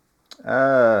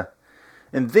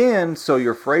 And then, so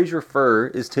your Fraser fir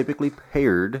is typically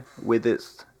paired with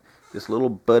this little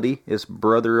buddy, its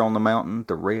brother on the mountain,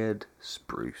 the red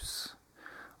spruce.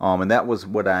 And that was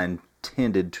what I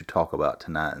intended to talk about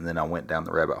tonight. And then I went down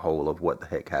the rabbit hole of what the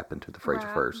heck happened to the Fraser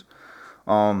firs.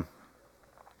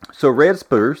 So red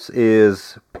spruce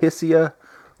is Picea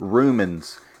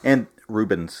rubens. And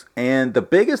the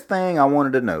biggest thing I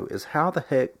wanted to know is how the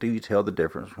heck do you tell the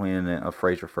difference between a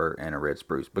Fraser fir and a red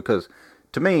spruce? Because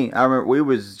to me, I remember we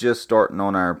was just starting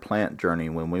on our plant journey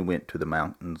when we went to the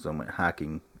mountains and went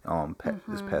hiking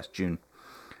this past June.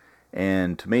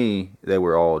 And to me, they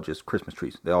were all just Christmas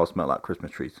trees. They all smelled like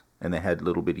Christmas trees. And they had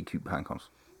little bitty cute pine cones.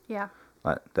 Yeah.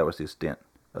 Like, that was the extent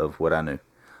of what I knew.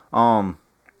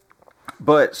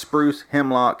 But spruce,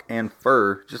 hemlock, and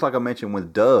fir, just like I mentioned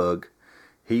with Doug,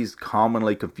 he's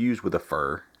commonly confused with a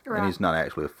fir, and he's not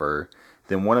actually a fir.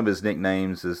 Then one of his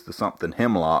nicknames is the something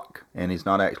hemlock, and he's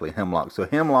not actually hemlock. So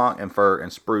hemlock and fir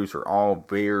and spruce are all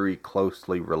very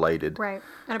closely related. Right.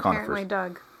 And apparently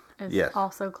Doug is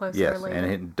also closely related. Yes,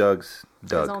 and Doug's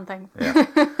his own thing.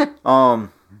 Yeah.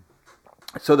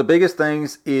 So the biggest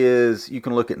things is you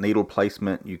can look at needle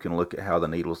placement. You can look at how the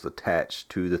needle's attached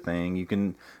to the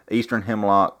thing. Eastern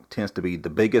hemlock tends to be the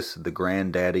biggest, the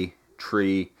granddaddy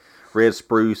tree. Red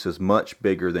spruce is much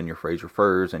bigger than your Fraser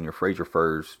firs, and your Fraser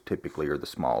firs typically are the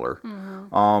smaller.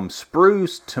 Mm-hmm.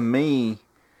 Spruce, to me,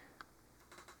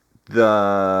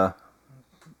 the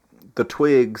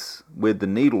twigs with the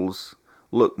needles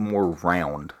look more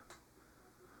round.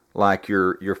 Like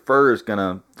your fir is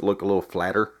gonna look a little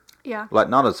flatter. Yeah. Like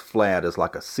not as flat as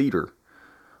like a cedar.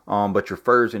 But your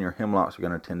firs and your hemlocks are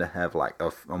gonna tend to have like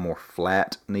a more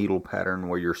flat needle pattern,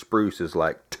 where your spruce is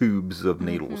like tubes of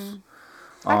needles. Mm-hmm.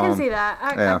 I can see that.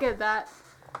 I get that.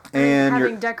 And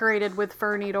having decorated with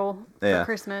fir needle for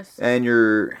Christmas. And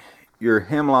your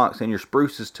hemlocks and your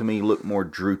spruces to me look more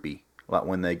droopy, like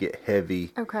when they get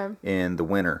heavy in the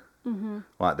winter.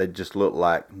 Like they just look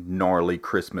like gnarly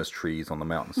Christmas trees on the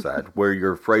mountainside. Where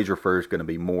your Fraser fir is going to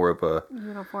be more of a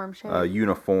uniform shape.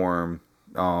 Uniform,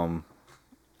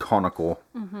 conical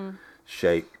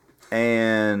shape.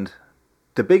 And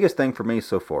the biggest thing for me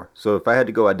so far, so if I had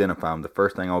to go identify them, the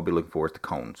first thing I would be looking for is the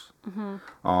cones.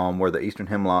 Where the eastern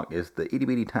hemlock is the itty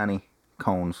bitty tiny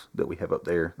cones that we have up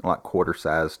there, like quarter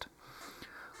sized.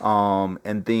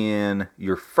 And then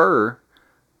your fir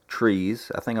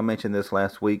trees, I think I mentioned this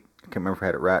last week. I can't remember if I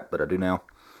had it right, but I do now.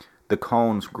 The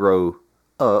cones grow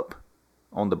up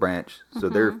on the branch, so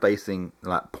they're facing,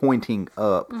 like pointing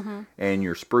up, and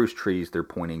your spruce trees, they're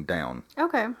pointing down.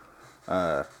 Okay.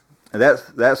 And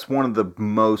that's one of the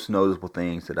most noticeable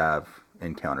things that I've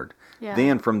encountered. Yeah.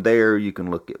 Then from there, you can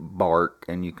look at bark,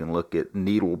 and you can look at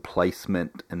needle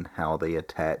placement and how they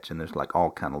attach, and there's like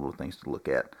all kind of little things to look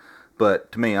at.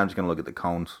 But to me, I'm just going to look at the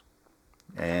cones,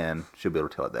 and she'll be able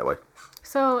to tell it that way.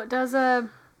 So, does a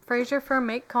Fraser fir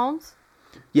make cones?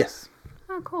 Yes.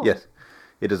 Oh, cool. Yes.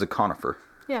 It is a conifer.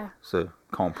 Yeah. So,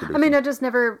 cone producing. I mean, I just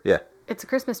never... Yeah. It's a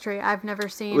Christmas tree. I've never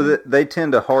seen... Well, they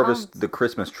tend to harvest cones. the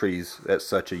Christmas trees at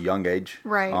such a young age.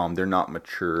 Right. They're not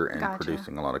mature and Gotcha.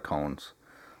 producing a lot of cones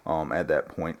at that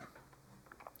point.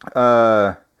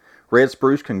 Red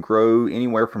spruce can grow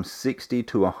anywhere from 60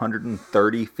 to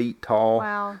 130 feet tall.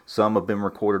 Wow. Some have been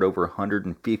recorded over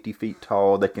 150 feet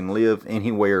tall. They can live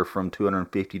anywhere from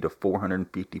 250 to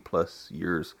 450 plus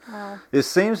years. Wow. It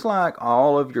seems like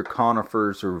all of your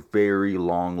conifers are very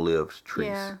long-lived trees.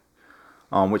 Yeah.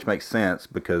 Which makes sense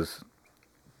because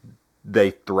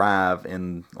they thrive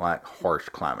in like harsh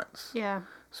climates. Yeah.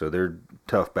 So they're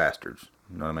tough bastards.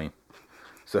 You know what I mean?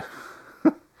 So,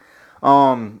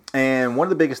 and one of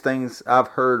the biggest things I've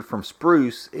heard from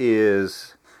spruce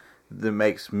is that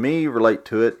makes me relate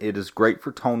to it. It is great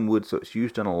for tone wood, so it's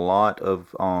used in a lot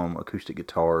of acoustic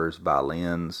guitars,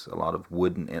 violins, a lot of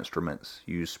wooden instruments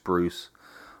use spruce.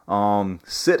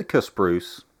 Sitka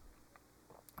spruce,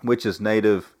 which is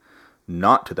native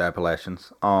not to the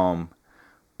Appalachians,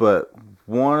 but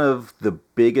one of the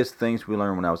biggest things we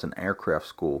learned when I was in aircraft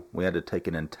school, we had to take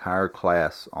an entire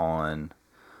class on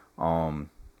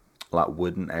like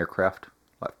wooden aircraft,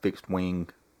 like fixed wing,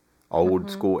 old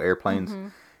school airplanes.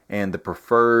 And the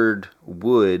preferred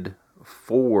wood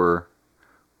for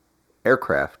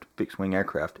aircraft, fixed wing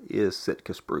aircraft, is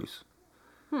Sitka spruce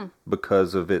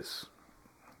because of its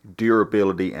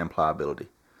durability and pliability.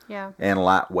 Yeah. And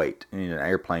lightweight. In an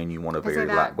airplane, you want a very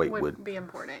lightweight wood. Would be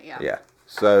important, yeah. Yeah.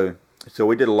 So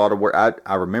we did a lot of work.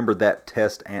 I remember that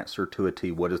test answer to a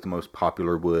T. What is the most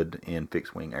popular wood in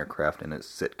fixed wing aircraft? And it's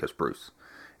Sitka spruce.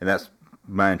 And that's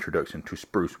my introduction to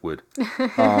spruce wood.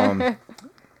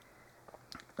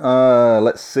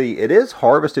 Let's see. It is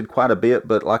harvested quite a bit,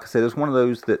 but like I said, it's one of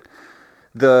those that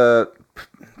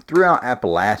throughout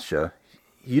Appalachia,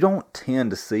 you don't tend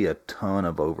to see a ton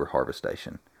of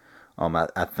over-harvestation.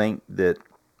 I think that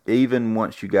even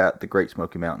once you got the Great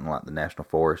Smoky Mountain, like the National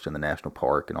Forest and the National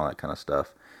Park and all that kind of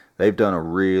stuff, they've done a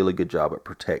really good job at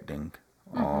protecting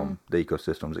the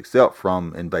ecosystems, except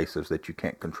from invasives that you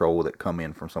can't control that come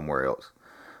in from somewhere else.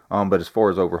 But as far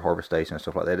as over-harvestation and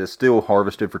stuff like that, it's still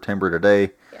harvested for timber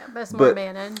today. Yeah, but it's more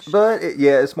managed. But,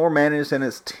 it's more managed, and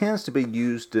it tends to be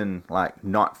used in, like,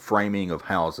 not framing of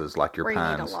houses like your Where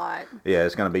pines. you need a lot. Yeah,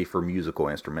 it's going to be for musical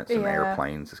instruments and Yeah.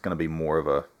 airplanes. It's going to be more of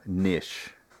a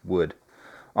niche wood.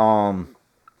 The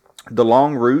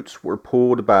long roots were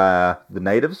pulled by the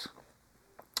natives,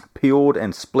 peeled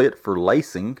and split for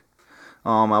lacing.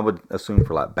 I would assume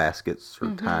for like baskets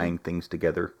or tying things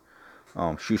together.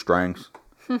 Shoestrings.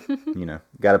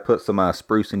 Got to put some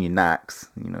spruce in your Nikes.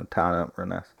 Tie it up real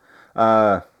nice.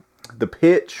 The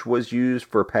pitch was used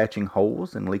for patching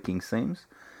holes and leaking seams.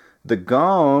 The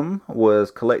gum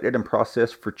was collected and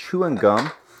processed for chewing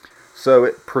gum, so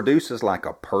it produces like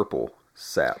a purple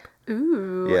sap.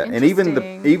 Ooh, Yeah, and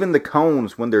even the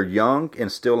cones when they're young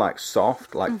and still like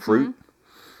soft, like fruit,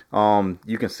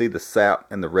 you can see the sap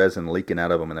and the resin leaking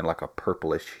out of them, and they're like a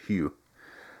purplish hue.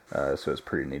 So it's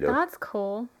pretty neat. That's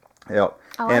cool. Yep.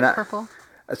 I like purple.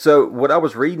 So what I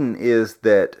was reading is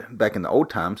that back in the old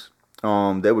times,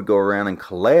 they would go around and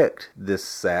collect this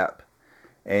sap,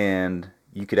 and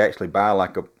you could actually buy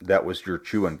that was your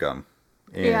chewing gum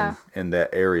in that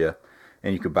area.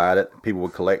 And you could buy it. People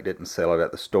would collect it and sell it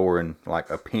at the store, and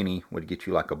like a penny would get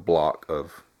you like a block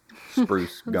of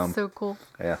spruce gum. So cool.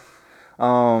 Yeah.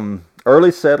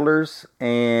 Early settlers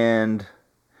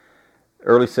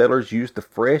used the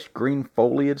fresh green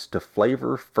foliage to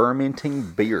flavor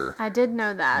fermenting beer. I did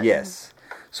know that. Yes.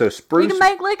 So spruce. You can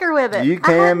make liquor with it. You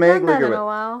can make liquor with it. In a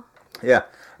while.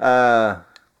 Yeah.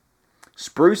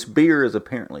 spruce beer is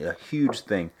apparently a huge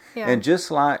thing. Yeah. And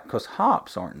just like, because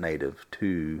hops aren't native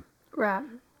to Right.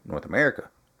 North America,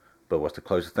 but what's the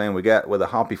closest thing we got with a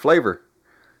hoppy flavor?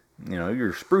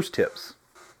 Your spruce tips.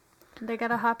 They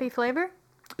got a hoppy flavor?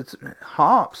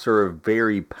 Hops are a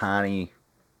very piney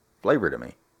flavor to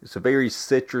me. It's a very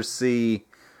citrusy,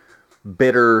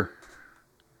 bitter,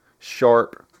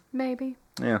 sharp. Maybe.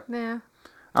 Yeah. Yeah.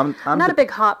 I'm not a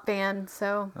big hop fan,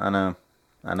 so. I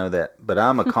know that, but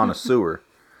I'm a connoisseur.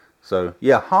 So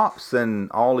yeah, hops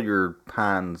and all your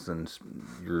pines and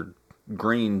your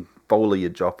green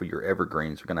foliage off of your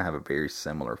evergreens are going to have a very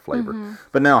similar flavor. Mm-hmm.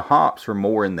 But now hops are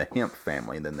more in the hemp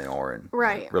family than they are in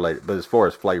related. But as far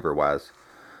as flavor wise,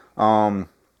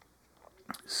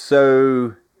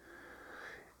 so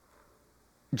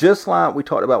just like we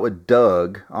talked about with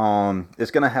Doug,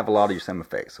 it's going to have a lot of your same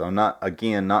effects. So I'm not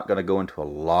going to go into a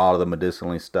lot of the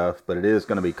medicinal stuff, but it is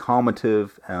going to be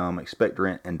calmative,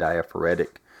 expectorant, and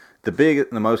diaphoretic. The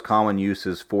most common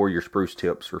uses for your spruce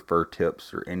tips or fir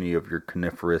tips or any of your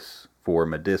coniferous for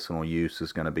medicinal use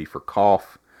is going to be for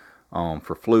cough,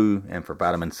 for flu, and for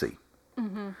vitamin C.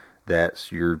 Mm-hmm.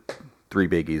 That's your 3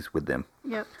 biggies with them.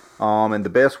 Yep. And the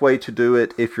best way to do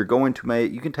it, if you're going to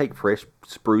make, you can take fresh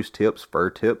spruce tips, fir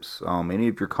tips, any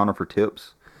of your conifer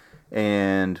tips,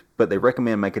 but they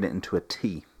recommend making it into a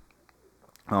tea.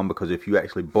 Because if you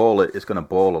actually boil it, it's going to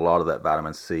boil a lot of that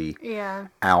vitamin C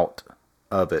out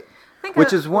of it.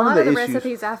 Which is one of the issues.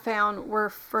 Recipes I found were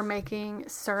for making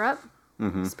syrup,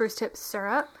 spruce tip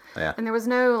syrup. Yeah. And there was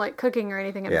no cooking or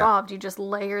anything involved. You just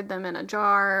layered them in a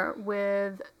jar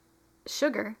with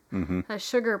sugar. Mm-hmm. The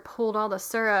sugar pulled all the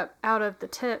syrup out of the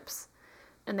tips,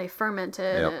 and they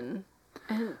fermented.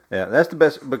 Yep. Yeah, that's the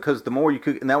best, because the more you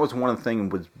cook, and that was one of the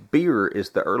things with beer, is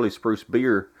the early spruce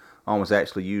beer was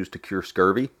actually used to cure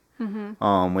scurvy.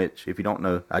 Mm-hmm. Which, if you don't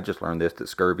know, I just learned that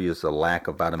scurvy is a lack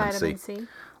of vitamin C.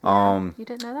 Yeah. You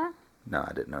didn't know that? No,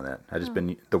 I didn't know that.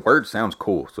 The word sounds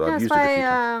cool, so I've used it a few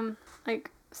times.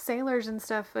 Sailors and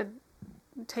stuff would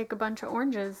take a bunch of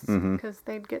oranges because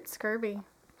they'd get scurvy.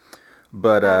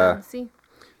 But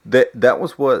that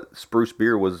was what spruce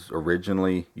beer was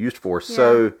originally used for. Yeah.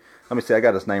 So let me see, I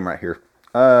got his name right here.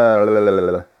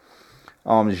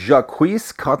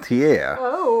 Jacques Cartier.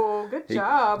 Oh, good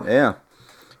job. Yeah.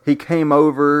 He came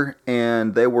over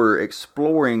and they were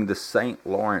exploring the St.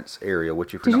 Lawrence area,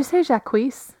 which Did you say Jacques?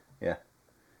 Yeah.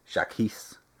 Jacques.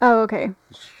 Oh, okay.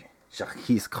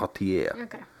 Jacques Cartier.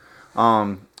 Okay.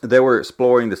 They were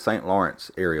exploring the St. Lawrence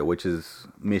area, which is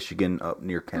Michigan up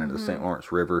near Canada. The St.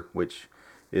 Lawrence River, which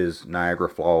is Niagara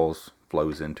Falls,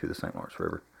 flows into the St. Lawrence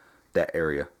River, that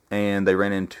area. And they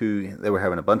were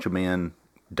having a bunch of men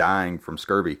dying from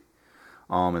scurvy.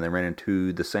 And they ran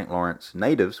into the St. Lawrence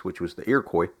natives, which was the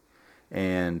Iroquois,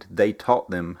 and they taught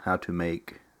them how to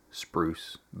make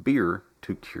spruce beer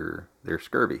to cure their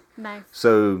scurvy. Nice.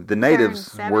 So the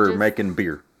natives were making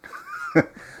beer.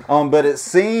 But it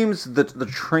seems that the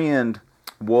trend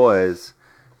was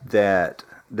that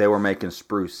they were making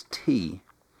spruce tea.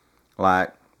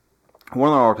 Like, one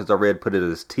of the articles I read put it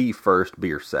as tea first,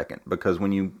 beer second, because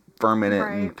when you ferment it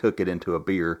and cook it into a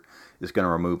beer, it's going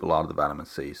to remove a lot of the vitamin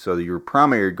C. So your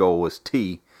primary goal was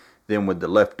tea. Then with the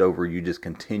leftover, you just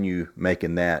continue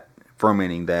making that,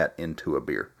 fermenting that into a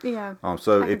beer. Yeah.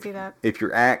 So if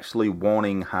you're actually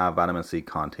wanting high vitamin C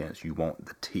contents, you want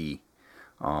the tea.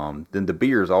 Then the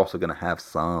beer is also going to have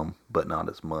some, but not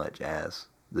as much as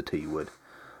the tea would.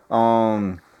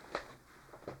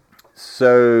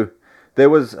 So there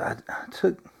was, I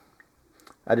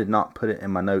did not put it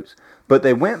in my notes, but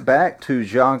they went back to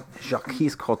Jacques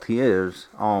Cartier's,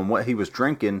 what he was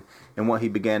drinking and what he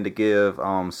began to give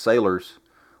sailors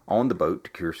on the boat to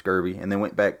cure scurvy, and they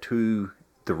went back to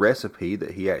the recipe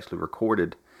that he actually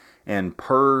recorded, and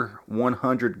per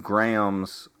 100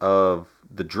 grams of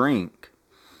the drink,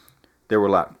 there were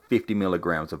like 50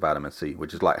 milligrams of vitamin C,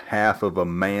 which is like half of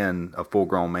a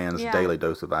full-grown man's daily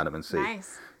dose of vitamin C.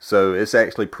 Nice. So it's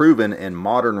actually proven in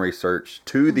modern research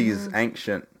to these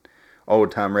ancient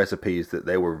old-time recipes that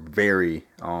they were very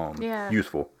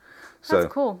useful. So,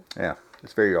 that's cool. Yeah,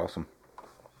 it's very awesome.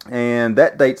 And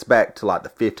that dates back to like the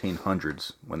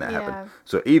 1500s when that happened.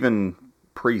 So even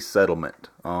pre-settlement,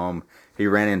 he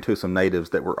ran into some natives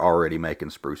that were already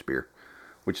making spruce beer,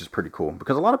 which is pretty cool.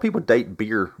 Because a lot of people date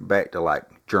beer back to like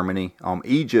Germany.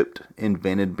 Egypt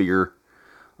invented beer.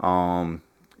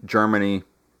 Germany,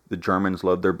 the Germans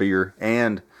loved their beer.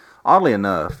 And oddly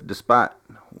enough, despite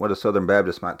what a Southern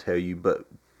Baptist might tell you, but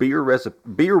beer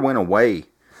went away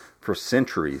for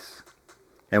centuries.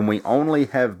 And we only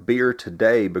have beer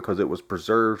today because it was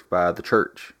preserved by the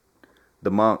church.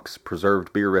 the monks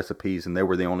preserved beer recipes, and they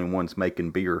were the only ones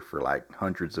making beer for like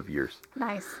hundreds of years.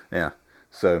 Nice. Yeah.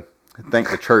 So thank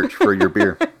the church for your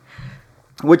beer.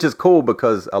 Which is cool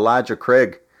because Elijah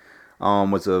Craig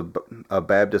was a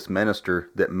Baptist minister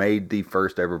that made the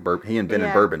first ever bourbon. He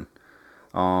invented bourbon.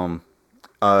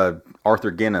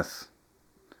 Arthur Guinness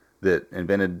that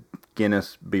invented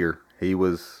Guinness beer. He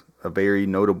was a very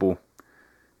notable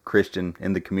Christian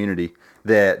in the community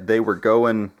that they were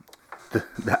going,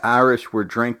 the Irish were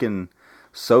drinking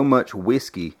so much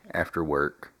whiskey after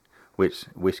work, which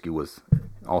whiskey was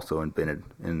also invented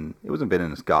it was invented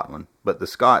in Scotland, but the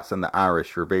Scots and the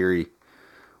Irish are very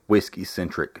whiskey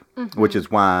centric, which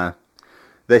is why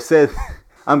they said,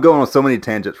 I'm going on so many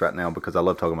tangents right now because I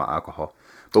love talking about alcohol,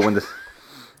 but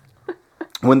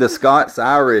when the Scots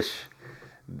Irish,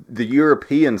 the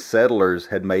European settlers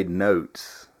had made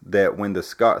notes that when the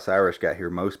Scots Irish got here,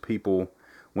 most people,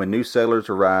 when new settlers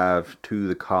arrived to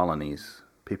the colonies,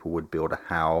 people would build a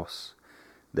house,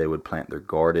 they would plant their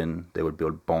garden, they would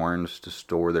build barns to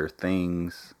store their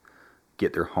things,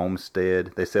 get their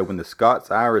homestead. They said when the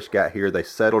Scots Irish got here, they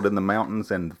settled in the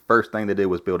mountains, and the first thing they did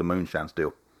was build a moonshine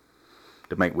still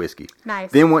to make whiskey.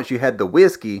 Nice. Then once you had the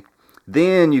whiskey,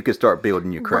 then you could start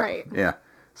building your crap. Right. Yeah.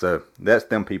 So that's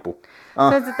them people.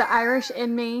 So is it the Irish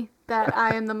in me that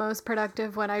I am the most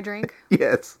productive when I drink?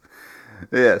 Yes.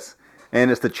 Yes. And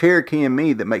it's the Cherokee in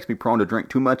me that makes me prone to drink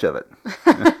too much of it.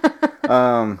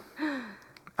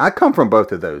 I come from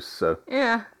both of those, so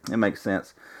Yeah. it makes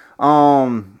sense.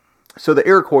 So the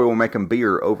Iroquois were making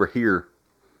beer over here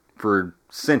for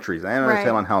centuries. I don't know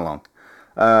telling how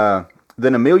long.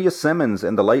 Then Amelia Simmons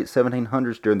in the late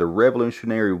 1700s during the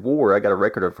Revolutionary War, I got a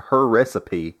record of her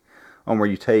recipe where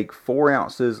you take 4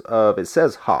 ounces of, it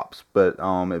says hops, but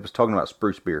it was talking about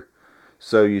spruce beer.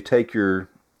 So you take your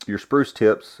spruce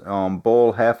tips,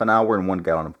 boil half an hour in 1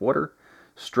 gallon of water,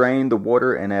 strain the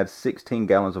water and add 16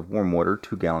 gallons of warm water,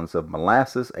 2 gallons of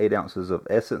molasses, 8 ounces of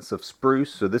essence of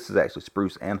spruce. So this is actually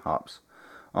spruce and hops.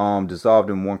 Dissolved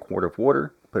in 1 quart of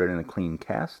water, put it in a clean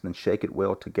cask, then shake it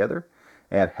well together.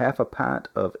 Add half a pint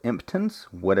of Emptins,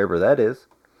 whatever that is.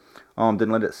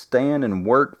 Then let it stand and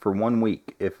work for 1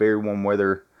 week. If very warm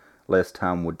weather, less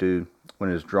time would do. When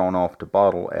it is drawn off to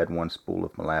bottle, add 1 spool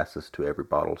of molasses to every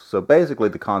bottle. So basically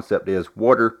the concept is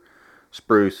water,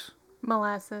 spruce,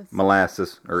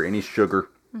 molasses, or any sugar,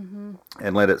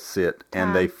 and let it sit,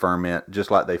 and they ferment, just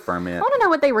like they ferment. I want to know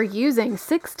what they were using.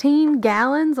 16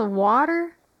 gallons of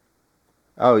water?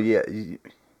 Oh, yeah.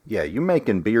 Yeah, you're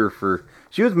making beer for...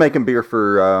 She was making beer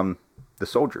for the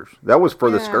soldiers. That was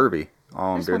for the scurvy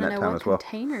during that time as well.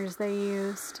 Containers they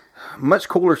used. Much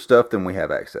cooler stuff than we have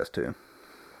access to.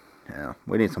 Yeah,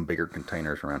 we need some bigger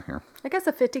containers around here. I guess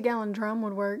a 50-gallon drum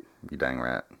would work. You dang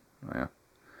right. Yeah.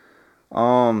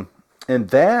 And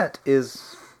that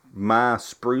is my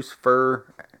spruce fir,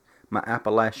 my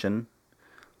Appalachian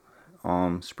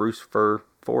spruce fir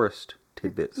forest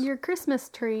tidbits. Your Christmas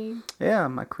tree. Yeah,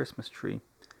 my Christmas tree.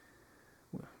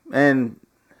 And,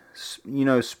 you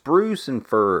know, spruce and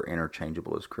fir are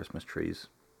interchangeable as Christmas trees.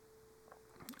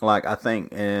 Like, I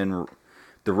think in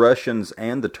the Russians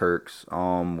and the Turks,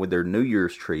 with their New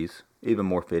Year's trees, even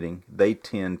more fitting, they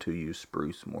tend to use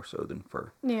spruce more so than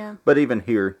fir. Yeah. But even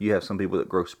here, you have some people that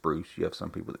grow spruce. You have some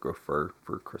people that grow fir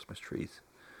for Christmas trees.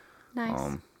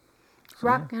 Nice.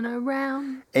 Rocking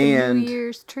around and the New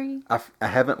Year's tree. I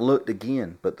haven't looked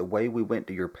again, but the way we went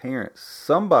to your parents,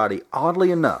 somebody,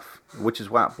 oddly enough, which is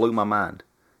why it blew my mind,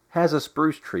 has a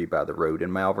spruce tree by the road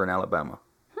in Malvern, Alabama.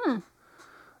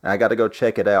 I got to go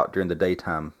check it out during the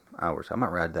daytime hours. I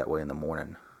might ride that way in the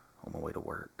morning on my way to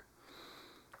work.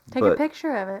 Take a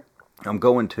picture of it. I'm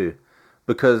going to,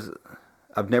 because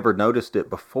I've never noticed it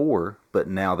before, but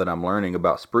now that I'm learning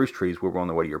about spruce trees, we were on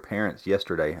the way to your parents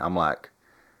yesterday, I'm like,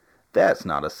 that's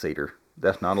not a cedar.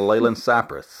 That's not a Leyland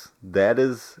cypress. That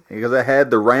is, because I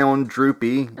had the round,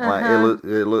 droopy, like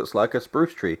it looks like a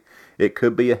spruce tree. It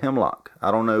could be a hemlock.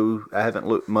 I don't know. I haven't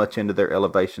looked much into their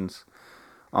elevations.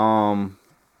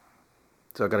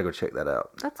 So I got to go check that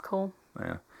out. That's cool.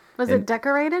 Yeah. Was it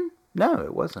decorated? No,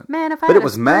 it wasn't. Man, if I but had it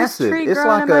was a spruce massive. tree It's growing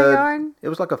like in my yard. It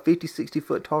was like a 50, 60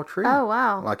 foot tall tree. Oh,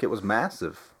 wow. Like it was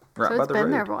massive. Right So by it's the been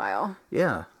road. there a while.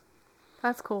 Yeah.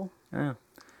 That's cool. Yeah.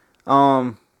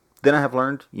 Then I have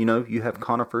learned, you know, you have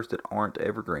conifers that aren't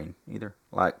evergreen either.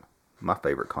 Like, my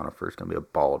favorite conifer is going to be a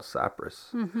bald cypress,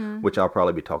 which I'll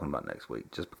probably be talking about next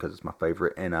week, just because it's my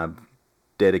favorite, and I've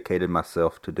dedicated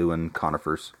myself to doing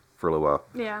conifers for a little while.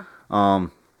 Yeah. I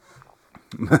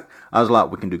was like,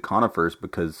 we can do conifers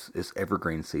because it's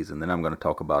evergreen season. Then I'm going to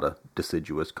talk about a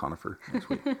deciduous conifer next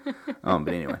week. But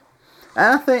anyway,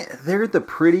 I think they're the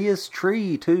prettiest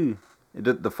tree, too.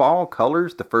 The fall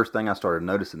colors, the first thing I started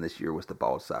noticing this year was the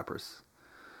bald cypress.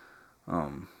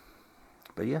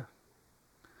 But yeah.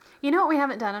 You know what we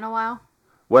haven't done in a while?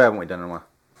 What haven't we done in a while?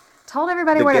 Told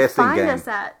everybody The where to guessing find game. us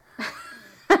at.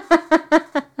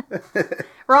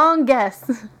 Wrong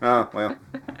guess. Oh, well.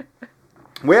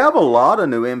 We have a lot of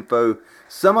new info.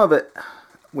 Some of it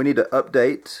we need to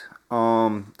update.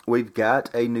 We've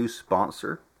got a new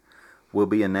sponsor. We'll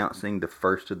be announcing the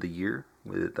first of the year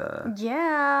with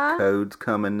Yeah. codes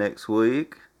coming next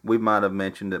week. We might have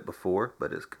mentioned it before,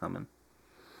 but it's coming.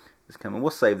 It's coming.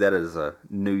 We'll save that as a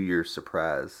New Year's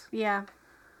surprise. Yeah.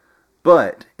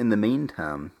 But in the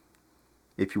meantime,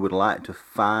 if you would like to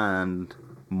find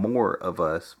more of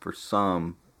us for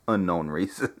some unknown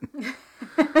reason,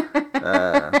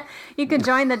 You can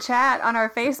join the chat on our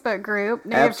Facebook group,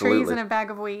 Native Trees Absolutely. and a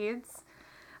Bag of Weeds.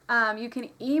 You can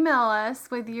email us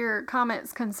with your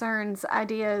comments, concerns,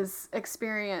 ideas,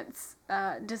 experience,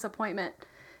 disappointment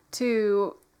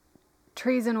to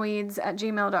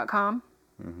treesandweeds@gmail.com.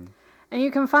 Mm-hmm. And you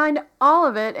can find all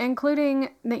of it,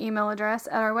 including the email address,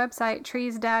 at our website,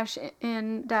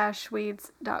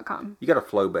 trees-in-weeds.com. you got to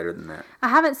flow better than that. I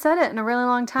haven't said it in a really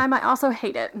long time. I also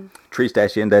hate it.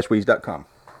 trees-in-weeds.com.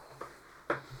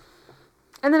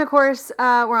 And then, of course,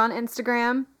 we're on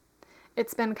Instagram.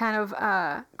 It's been kind of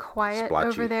quiet Splotchy.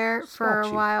 over there for Splotchy.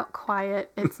 a while.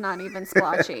 Quiet. It's not even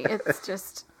splotchy. It's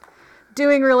just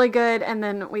doing really good. And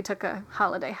then we took a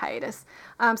holiday hiatus.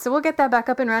 So we'll get that back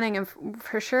up and running and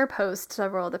for sure post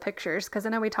several of the pictures because I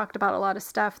know we talked about a lot of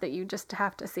stuff that you just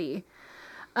have to see,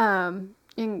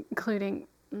 including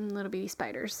little bitty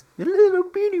spiders. Little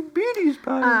bitty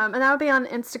spider. And that would be on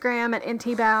Instagram at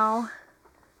ntbow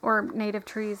or Native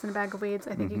Trees and a Bag of Weeds.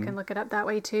 I think you can look it up that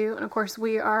way too. And of course,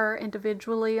 we are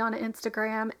individually on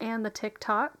Instagram and the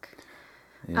TikTok.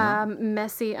 Yeah.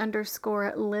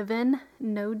 Messy_livin,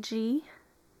 no G.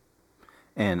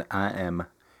 And I am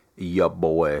your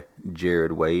boy,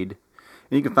 Jared Wade.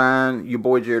 And you can find your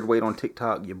boy Jared Wade on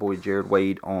TikTok, your boy Jared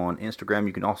Wade on Instagram.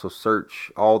 You can also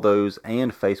search all those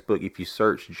and Facebook if you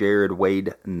search Jared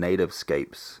Wade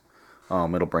Nativescapes.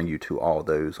 It'll bring you to all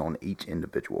those on each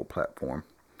individual platform.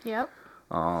 Yep.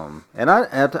 And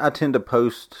I tend to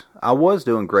post. I was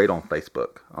doing great on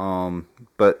Facebook,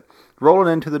 but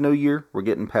rolling into the new year, we're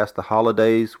getting past the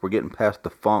holidays. We're getting past the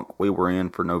funk we were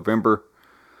in for November,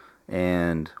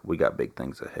 and we got big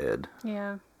things ahead.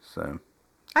 Yeah. So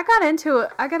I got into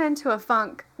a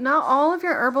funk. Not all of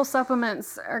your herbal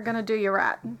supplements are gonna do you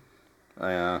right.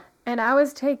 And I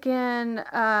was taking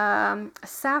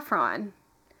saffron,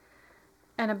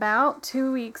 and about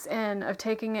 2 weeks in of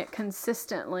taking it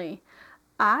consistently,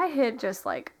 I hit just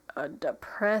like a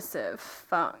depressive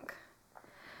funk.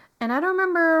 And I don't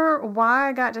remember why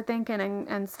I got to thinking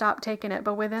and stopped taking it,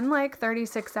 but within like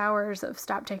 36 hours of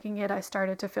stop taking it, I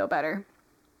started to feel better.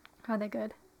 Are they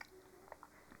good?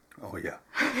 Oh yeah.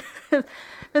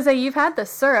 I say you've had the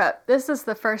syrup. This is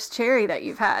the first cherry that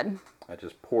you've had. I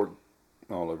just poured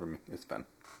all over me. It's fun.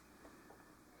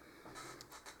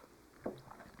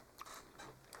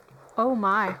 Oh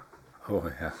my. Oh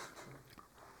yeah.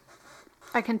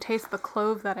 I can taste the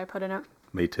clove that I put in it.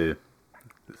 Me too.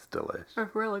 It's delicious.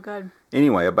 It's really good.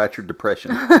 Anyway, about your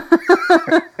depression.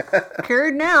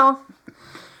 Cured now.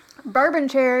 Bourbon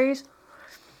cherries.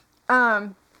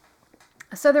 So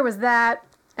there was that,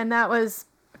 and that was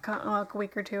like a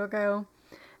week or two ago.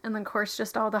 And then, of course,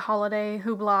 just all the holiday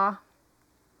hoopla.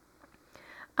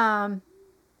 I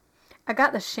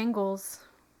got the shingles.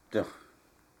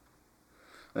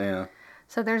 Yeah.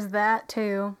 So there's that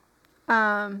too.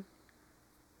 But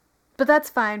that's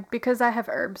fine because I have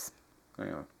herbs.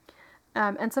 Yeah.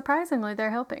 And surprisingly,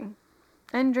 they're helping.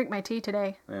 I didn't drink my tea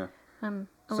today. Yeah. I'm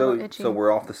a little itchy. So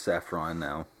we're off the saffron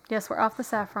now. Yes, we're off the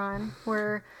saffron.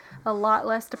 We're a lot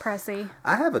less depressy.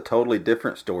 I have a totally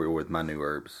different story with my new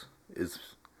herbs.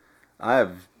 I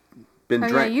have been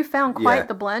Yeah, you found quite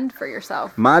the blend for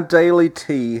yourself. My daily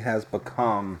tea has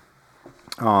become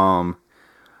wild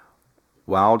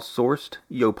sourced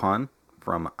Yopon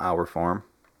from our farm,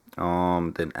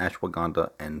 then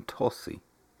ashwagandha and tulsi,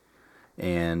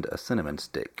 and a cinnamon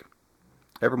stick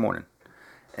every morning.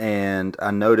 And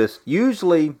I noticed,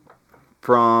 usually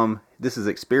this is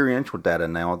experiential data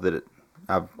now that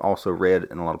I've also read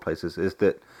in a lot of places, is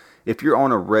that if you're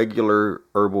on a regular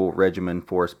herbal regimen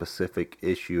for a specific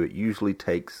issue, it usually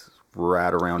takes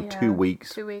right around 2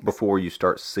 weeks, 2 weeks before you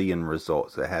start seeing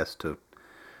results. It has to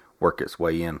work its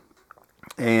way in.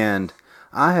 And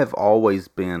I have always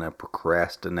been a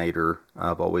procrastinator.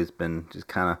 I've always been just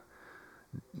kind of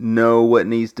know what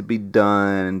needs to be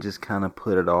done and just kind of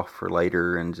put it off for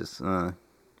later and just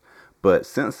but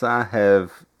since I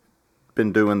have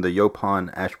been doing the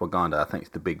Yopon ashwagandha. I think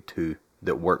it's the big two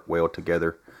that work well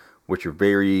together, which are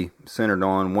very centered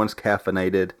on. One's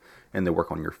caffeinated, and they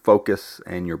work on your focus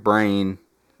and your brain,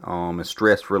 and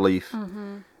stress relief.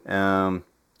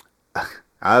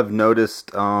 I've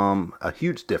noticed a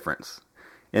huge difference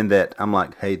in that I'm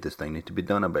like, hey, this thing needs to be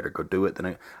done. I better go do it.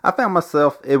 Then I found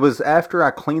myself, it was after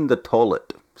I cleaned the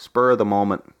toilet, spur of the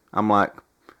moment. I'm like,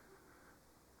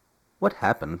 what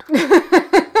happened?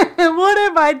 What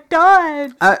have I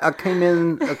done? I came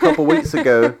in a couple weeks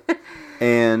ago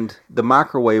and the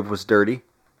microwave was dirty.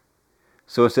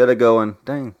 So instead of going,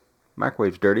 dang,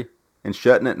 microwave's dirty, and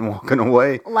shutting it and walking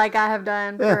away. Like I have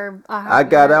done for a hot I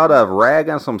got minute. out a rag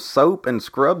and some soap and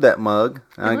scrubbed that mug.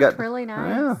 It looked really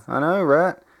nice. Yeah, I know,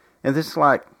 right? And this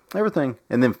like everything.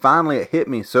 And then finally it hit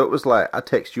me. So it was like, I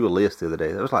texted you a list the other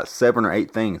day. There was like 7 or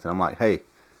 8 things. And I'm like, hey,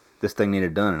 this thing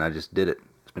needed done. And I just did it.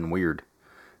 It's been weird.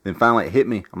 Then finally it hit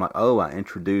me. I'm like, oh, I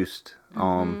introduced,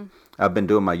 I've been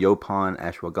doing my Yopon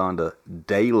ashwagandha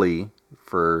daily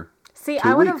for See, 2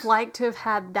 I would weeks. have liked to have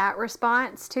had that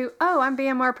response to, oh, I'm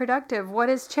being more productive. What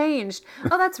has changed?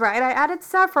 Oh, that's right. I added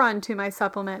saffron to my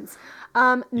supplements. You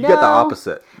got the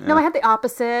opposite. No, I had the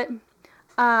opposite.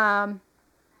 I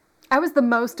was the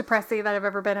most depressive that I've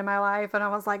ever been in my life. And I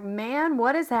was like, man,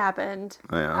 what has happened?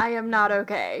 Yeah. I am not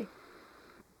okay.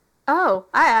 Oh,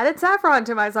 I added saffron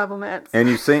to my supplements. And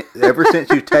you seem, ever since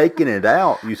you've taken it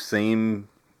out, you seem...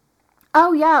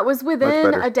 Oh, yeah. It was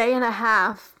within better. a day and a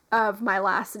half of my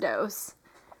last dose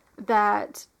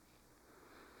that,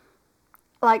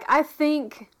 like, I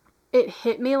think it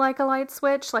hit me like a light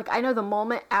switch. Like, I know the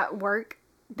moment at work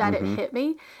that it hit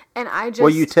me, and I just... Well,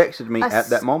 you texted me at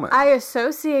that moment. I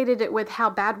associated it with how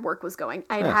bad work was going.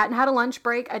 I hadn't had a lunch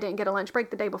break. I didn't get a lunch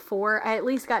break the day before. I at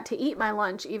least got to eat my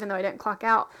lunch, even though I didn't clock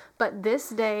out. But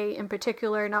this day in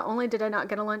particular, not only did I not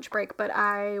get a lunch break, but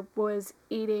I was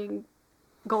eating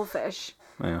goldfish,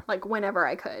 like, whenever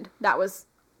I could. That was...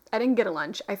 I didn't get a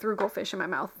lunch. I threw goldfish in my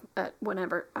mouth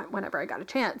whenever I got a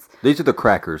chance. These are the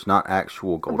crackers, not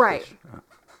actual goldfish. Right.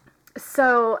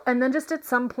 So, and then just at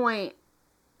some point,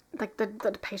 like, the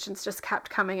patients just kept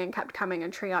coming, and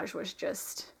triage was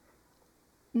just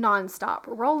nonstop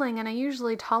rolling, and I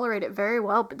usually tolerate it very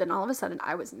well, but then all of a sudden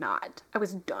I was not. I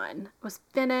was done. I was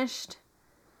finished.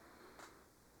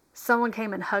 Someone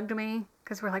came and hugged me,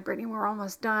 because we're like, Brittany, we're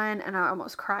almost done, and I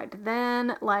almost cried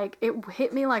then. Like, it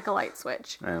hit me like a light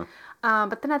switch. Yeah.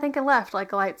 But then I think it left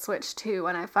like a light switch too,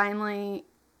 when I finally,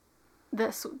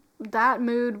 that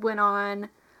mood went on.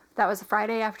 That was a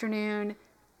Friday afternoon.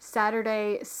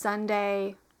 Saturday,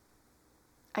 Sunday,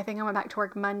 I think I went back to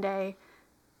work Monday,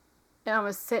 and I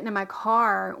was sitting in my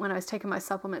car when I was taking my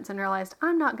supplements and realized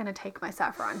I'm not going to take my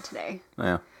saffron today.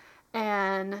 Yeah.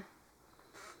 And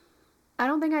I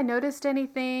don't think I noticed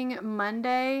anything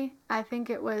Monday. I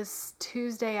think it was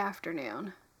Tuesday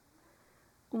afternoon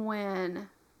when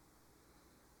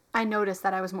I noticed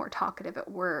that I was more talkative at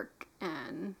work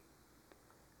and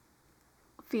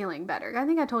feeling better. I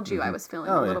think I told you I was feeling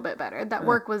a little bit better. That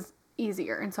work was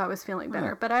easier, and so I was feeling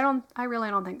better. But I really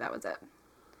don't think that was it.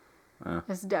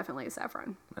 It's definitely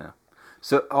saffron. Yeah.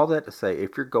 So all that to say,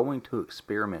 if you're going to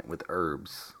experiment with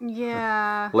herbs,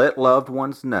 let loved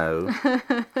ones know,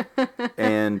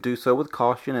 and do so with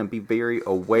caution and be very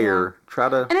aware. Try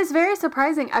to... And it's very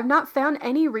surprising. I've not found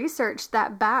any research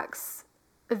that backs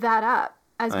that up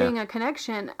as being a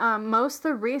connection. Most of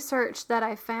the research that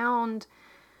I found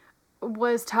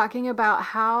was talking about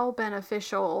how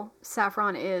beneficial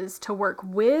saffron is to work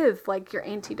with, like, your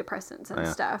antidepressants and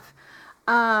stuff.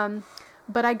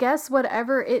 But I guess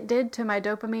whatever it did to my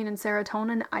dopamine and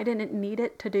serotonin, I didn't need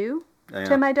it to do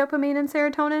to my dopamine and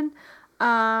serotonin.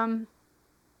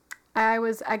 I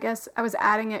was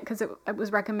adding it because it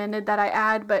was recommended that I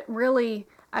add, but really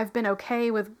I've been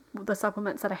okay with the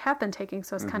supplements that I have been taking,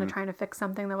 so I was kind of trying to fix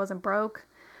something that wasn't broke.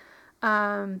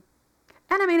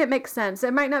 And I mean, it makes sense.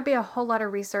 It might not be a whole lot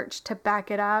of research to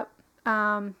back it up.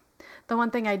 The one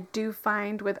thing I do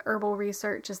find with herbal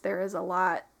research is there is a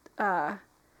lot,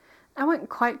 I wouldn't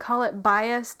quite call it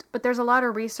biased, but there's a lot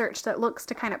of research that looks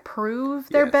to kind of prove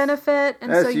their benefit.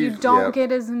 And so you don't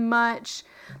get as much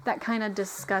that kind of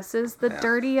discusses the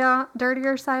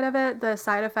dirtier side of it, the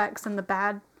side effects and the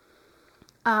bad.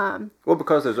 Well,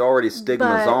 because there's already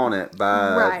stigmas on it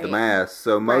by the mass.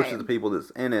 So most of the people that's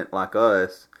in it, like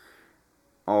us,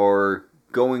 are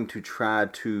going to try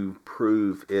to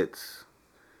prove its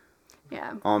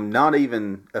not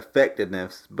even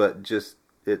effectiveness, but just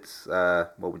its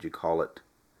what would you call it?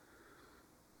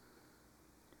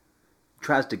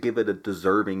 Tries to give it a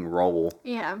deserving role.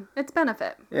 Yeah, its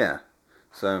benefit. Yeah.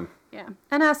 So Yeah.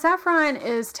 And saffron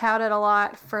is touted a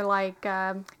lot for like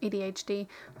ADHD,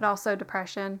 but also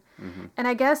depression. Mm-hmm. And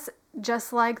I guess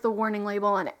just like the warning label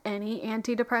on any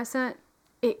antidepressant,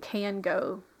 it can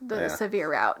go the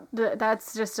severe route.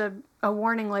 That's just a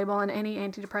warning label on any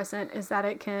antidepressant, is that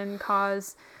it can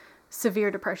cause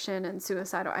severe depression and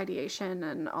suicidal ideation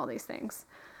and all these things.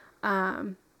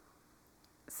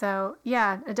 So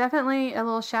yeah, definitely a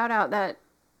little shout out that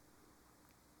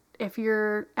if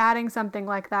you're adding something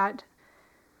like that,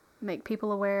 make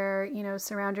people aware,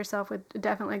 surround yourself with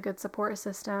definitely a good support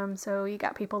system. So you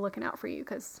got people looking out for you,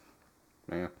 because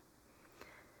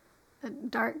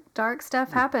dark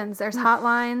stuff happens. There's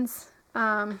hotlines.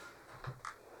 I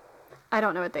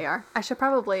don't know what they are. I should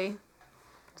probably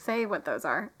say what those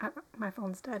are. My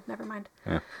phone's dead. Never mind.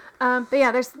 Yeah. But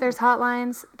yeah, there's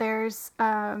hotlines. There's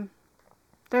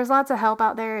lots of help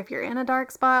out there if you're in a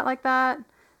dark spot like that.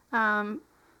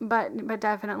 But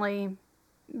definitely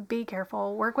be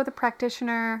careful. Work with a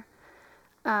practitioner.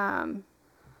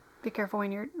 Be careful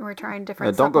when we're trying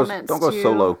different supplements. Don't go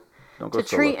solo. To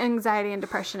treat anxiety and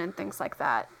depression and things like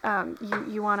that.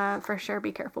 You want to for sure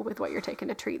be careful with what you're taking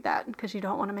to treat that, because you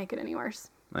don't want to make it any worse.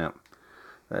 Yeah,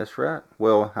 that's right.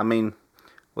 Well, I mean,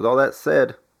 with all that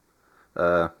said,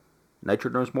 nature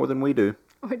knows more than we do.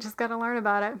 We just got to learn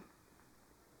about it.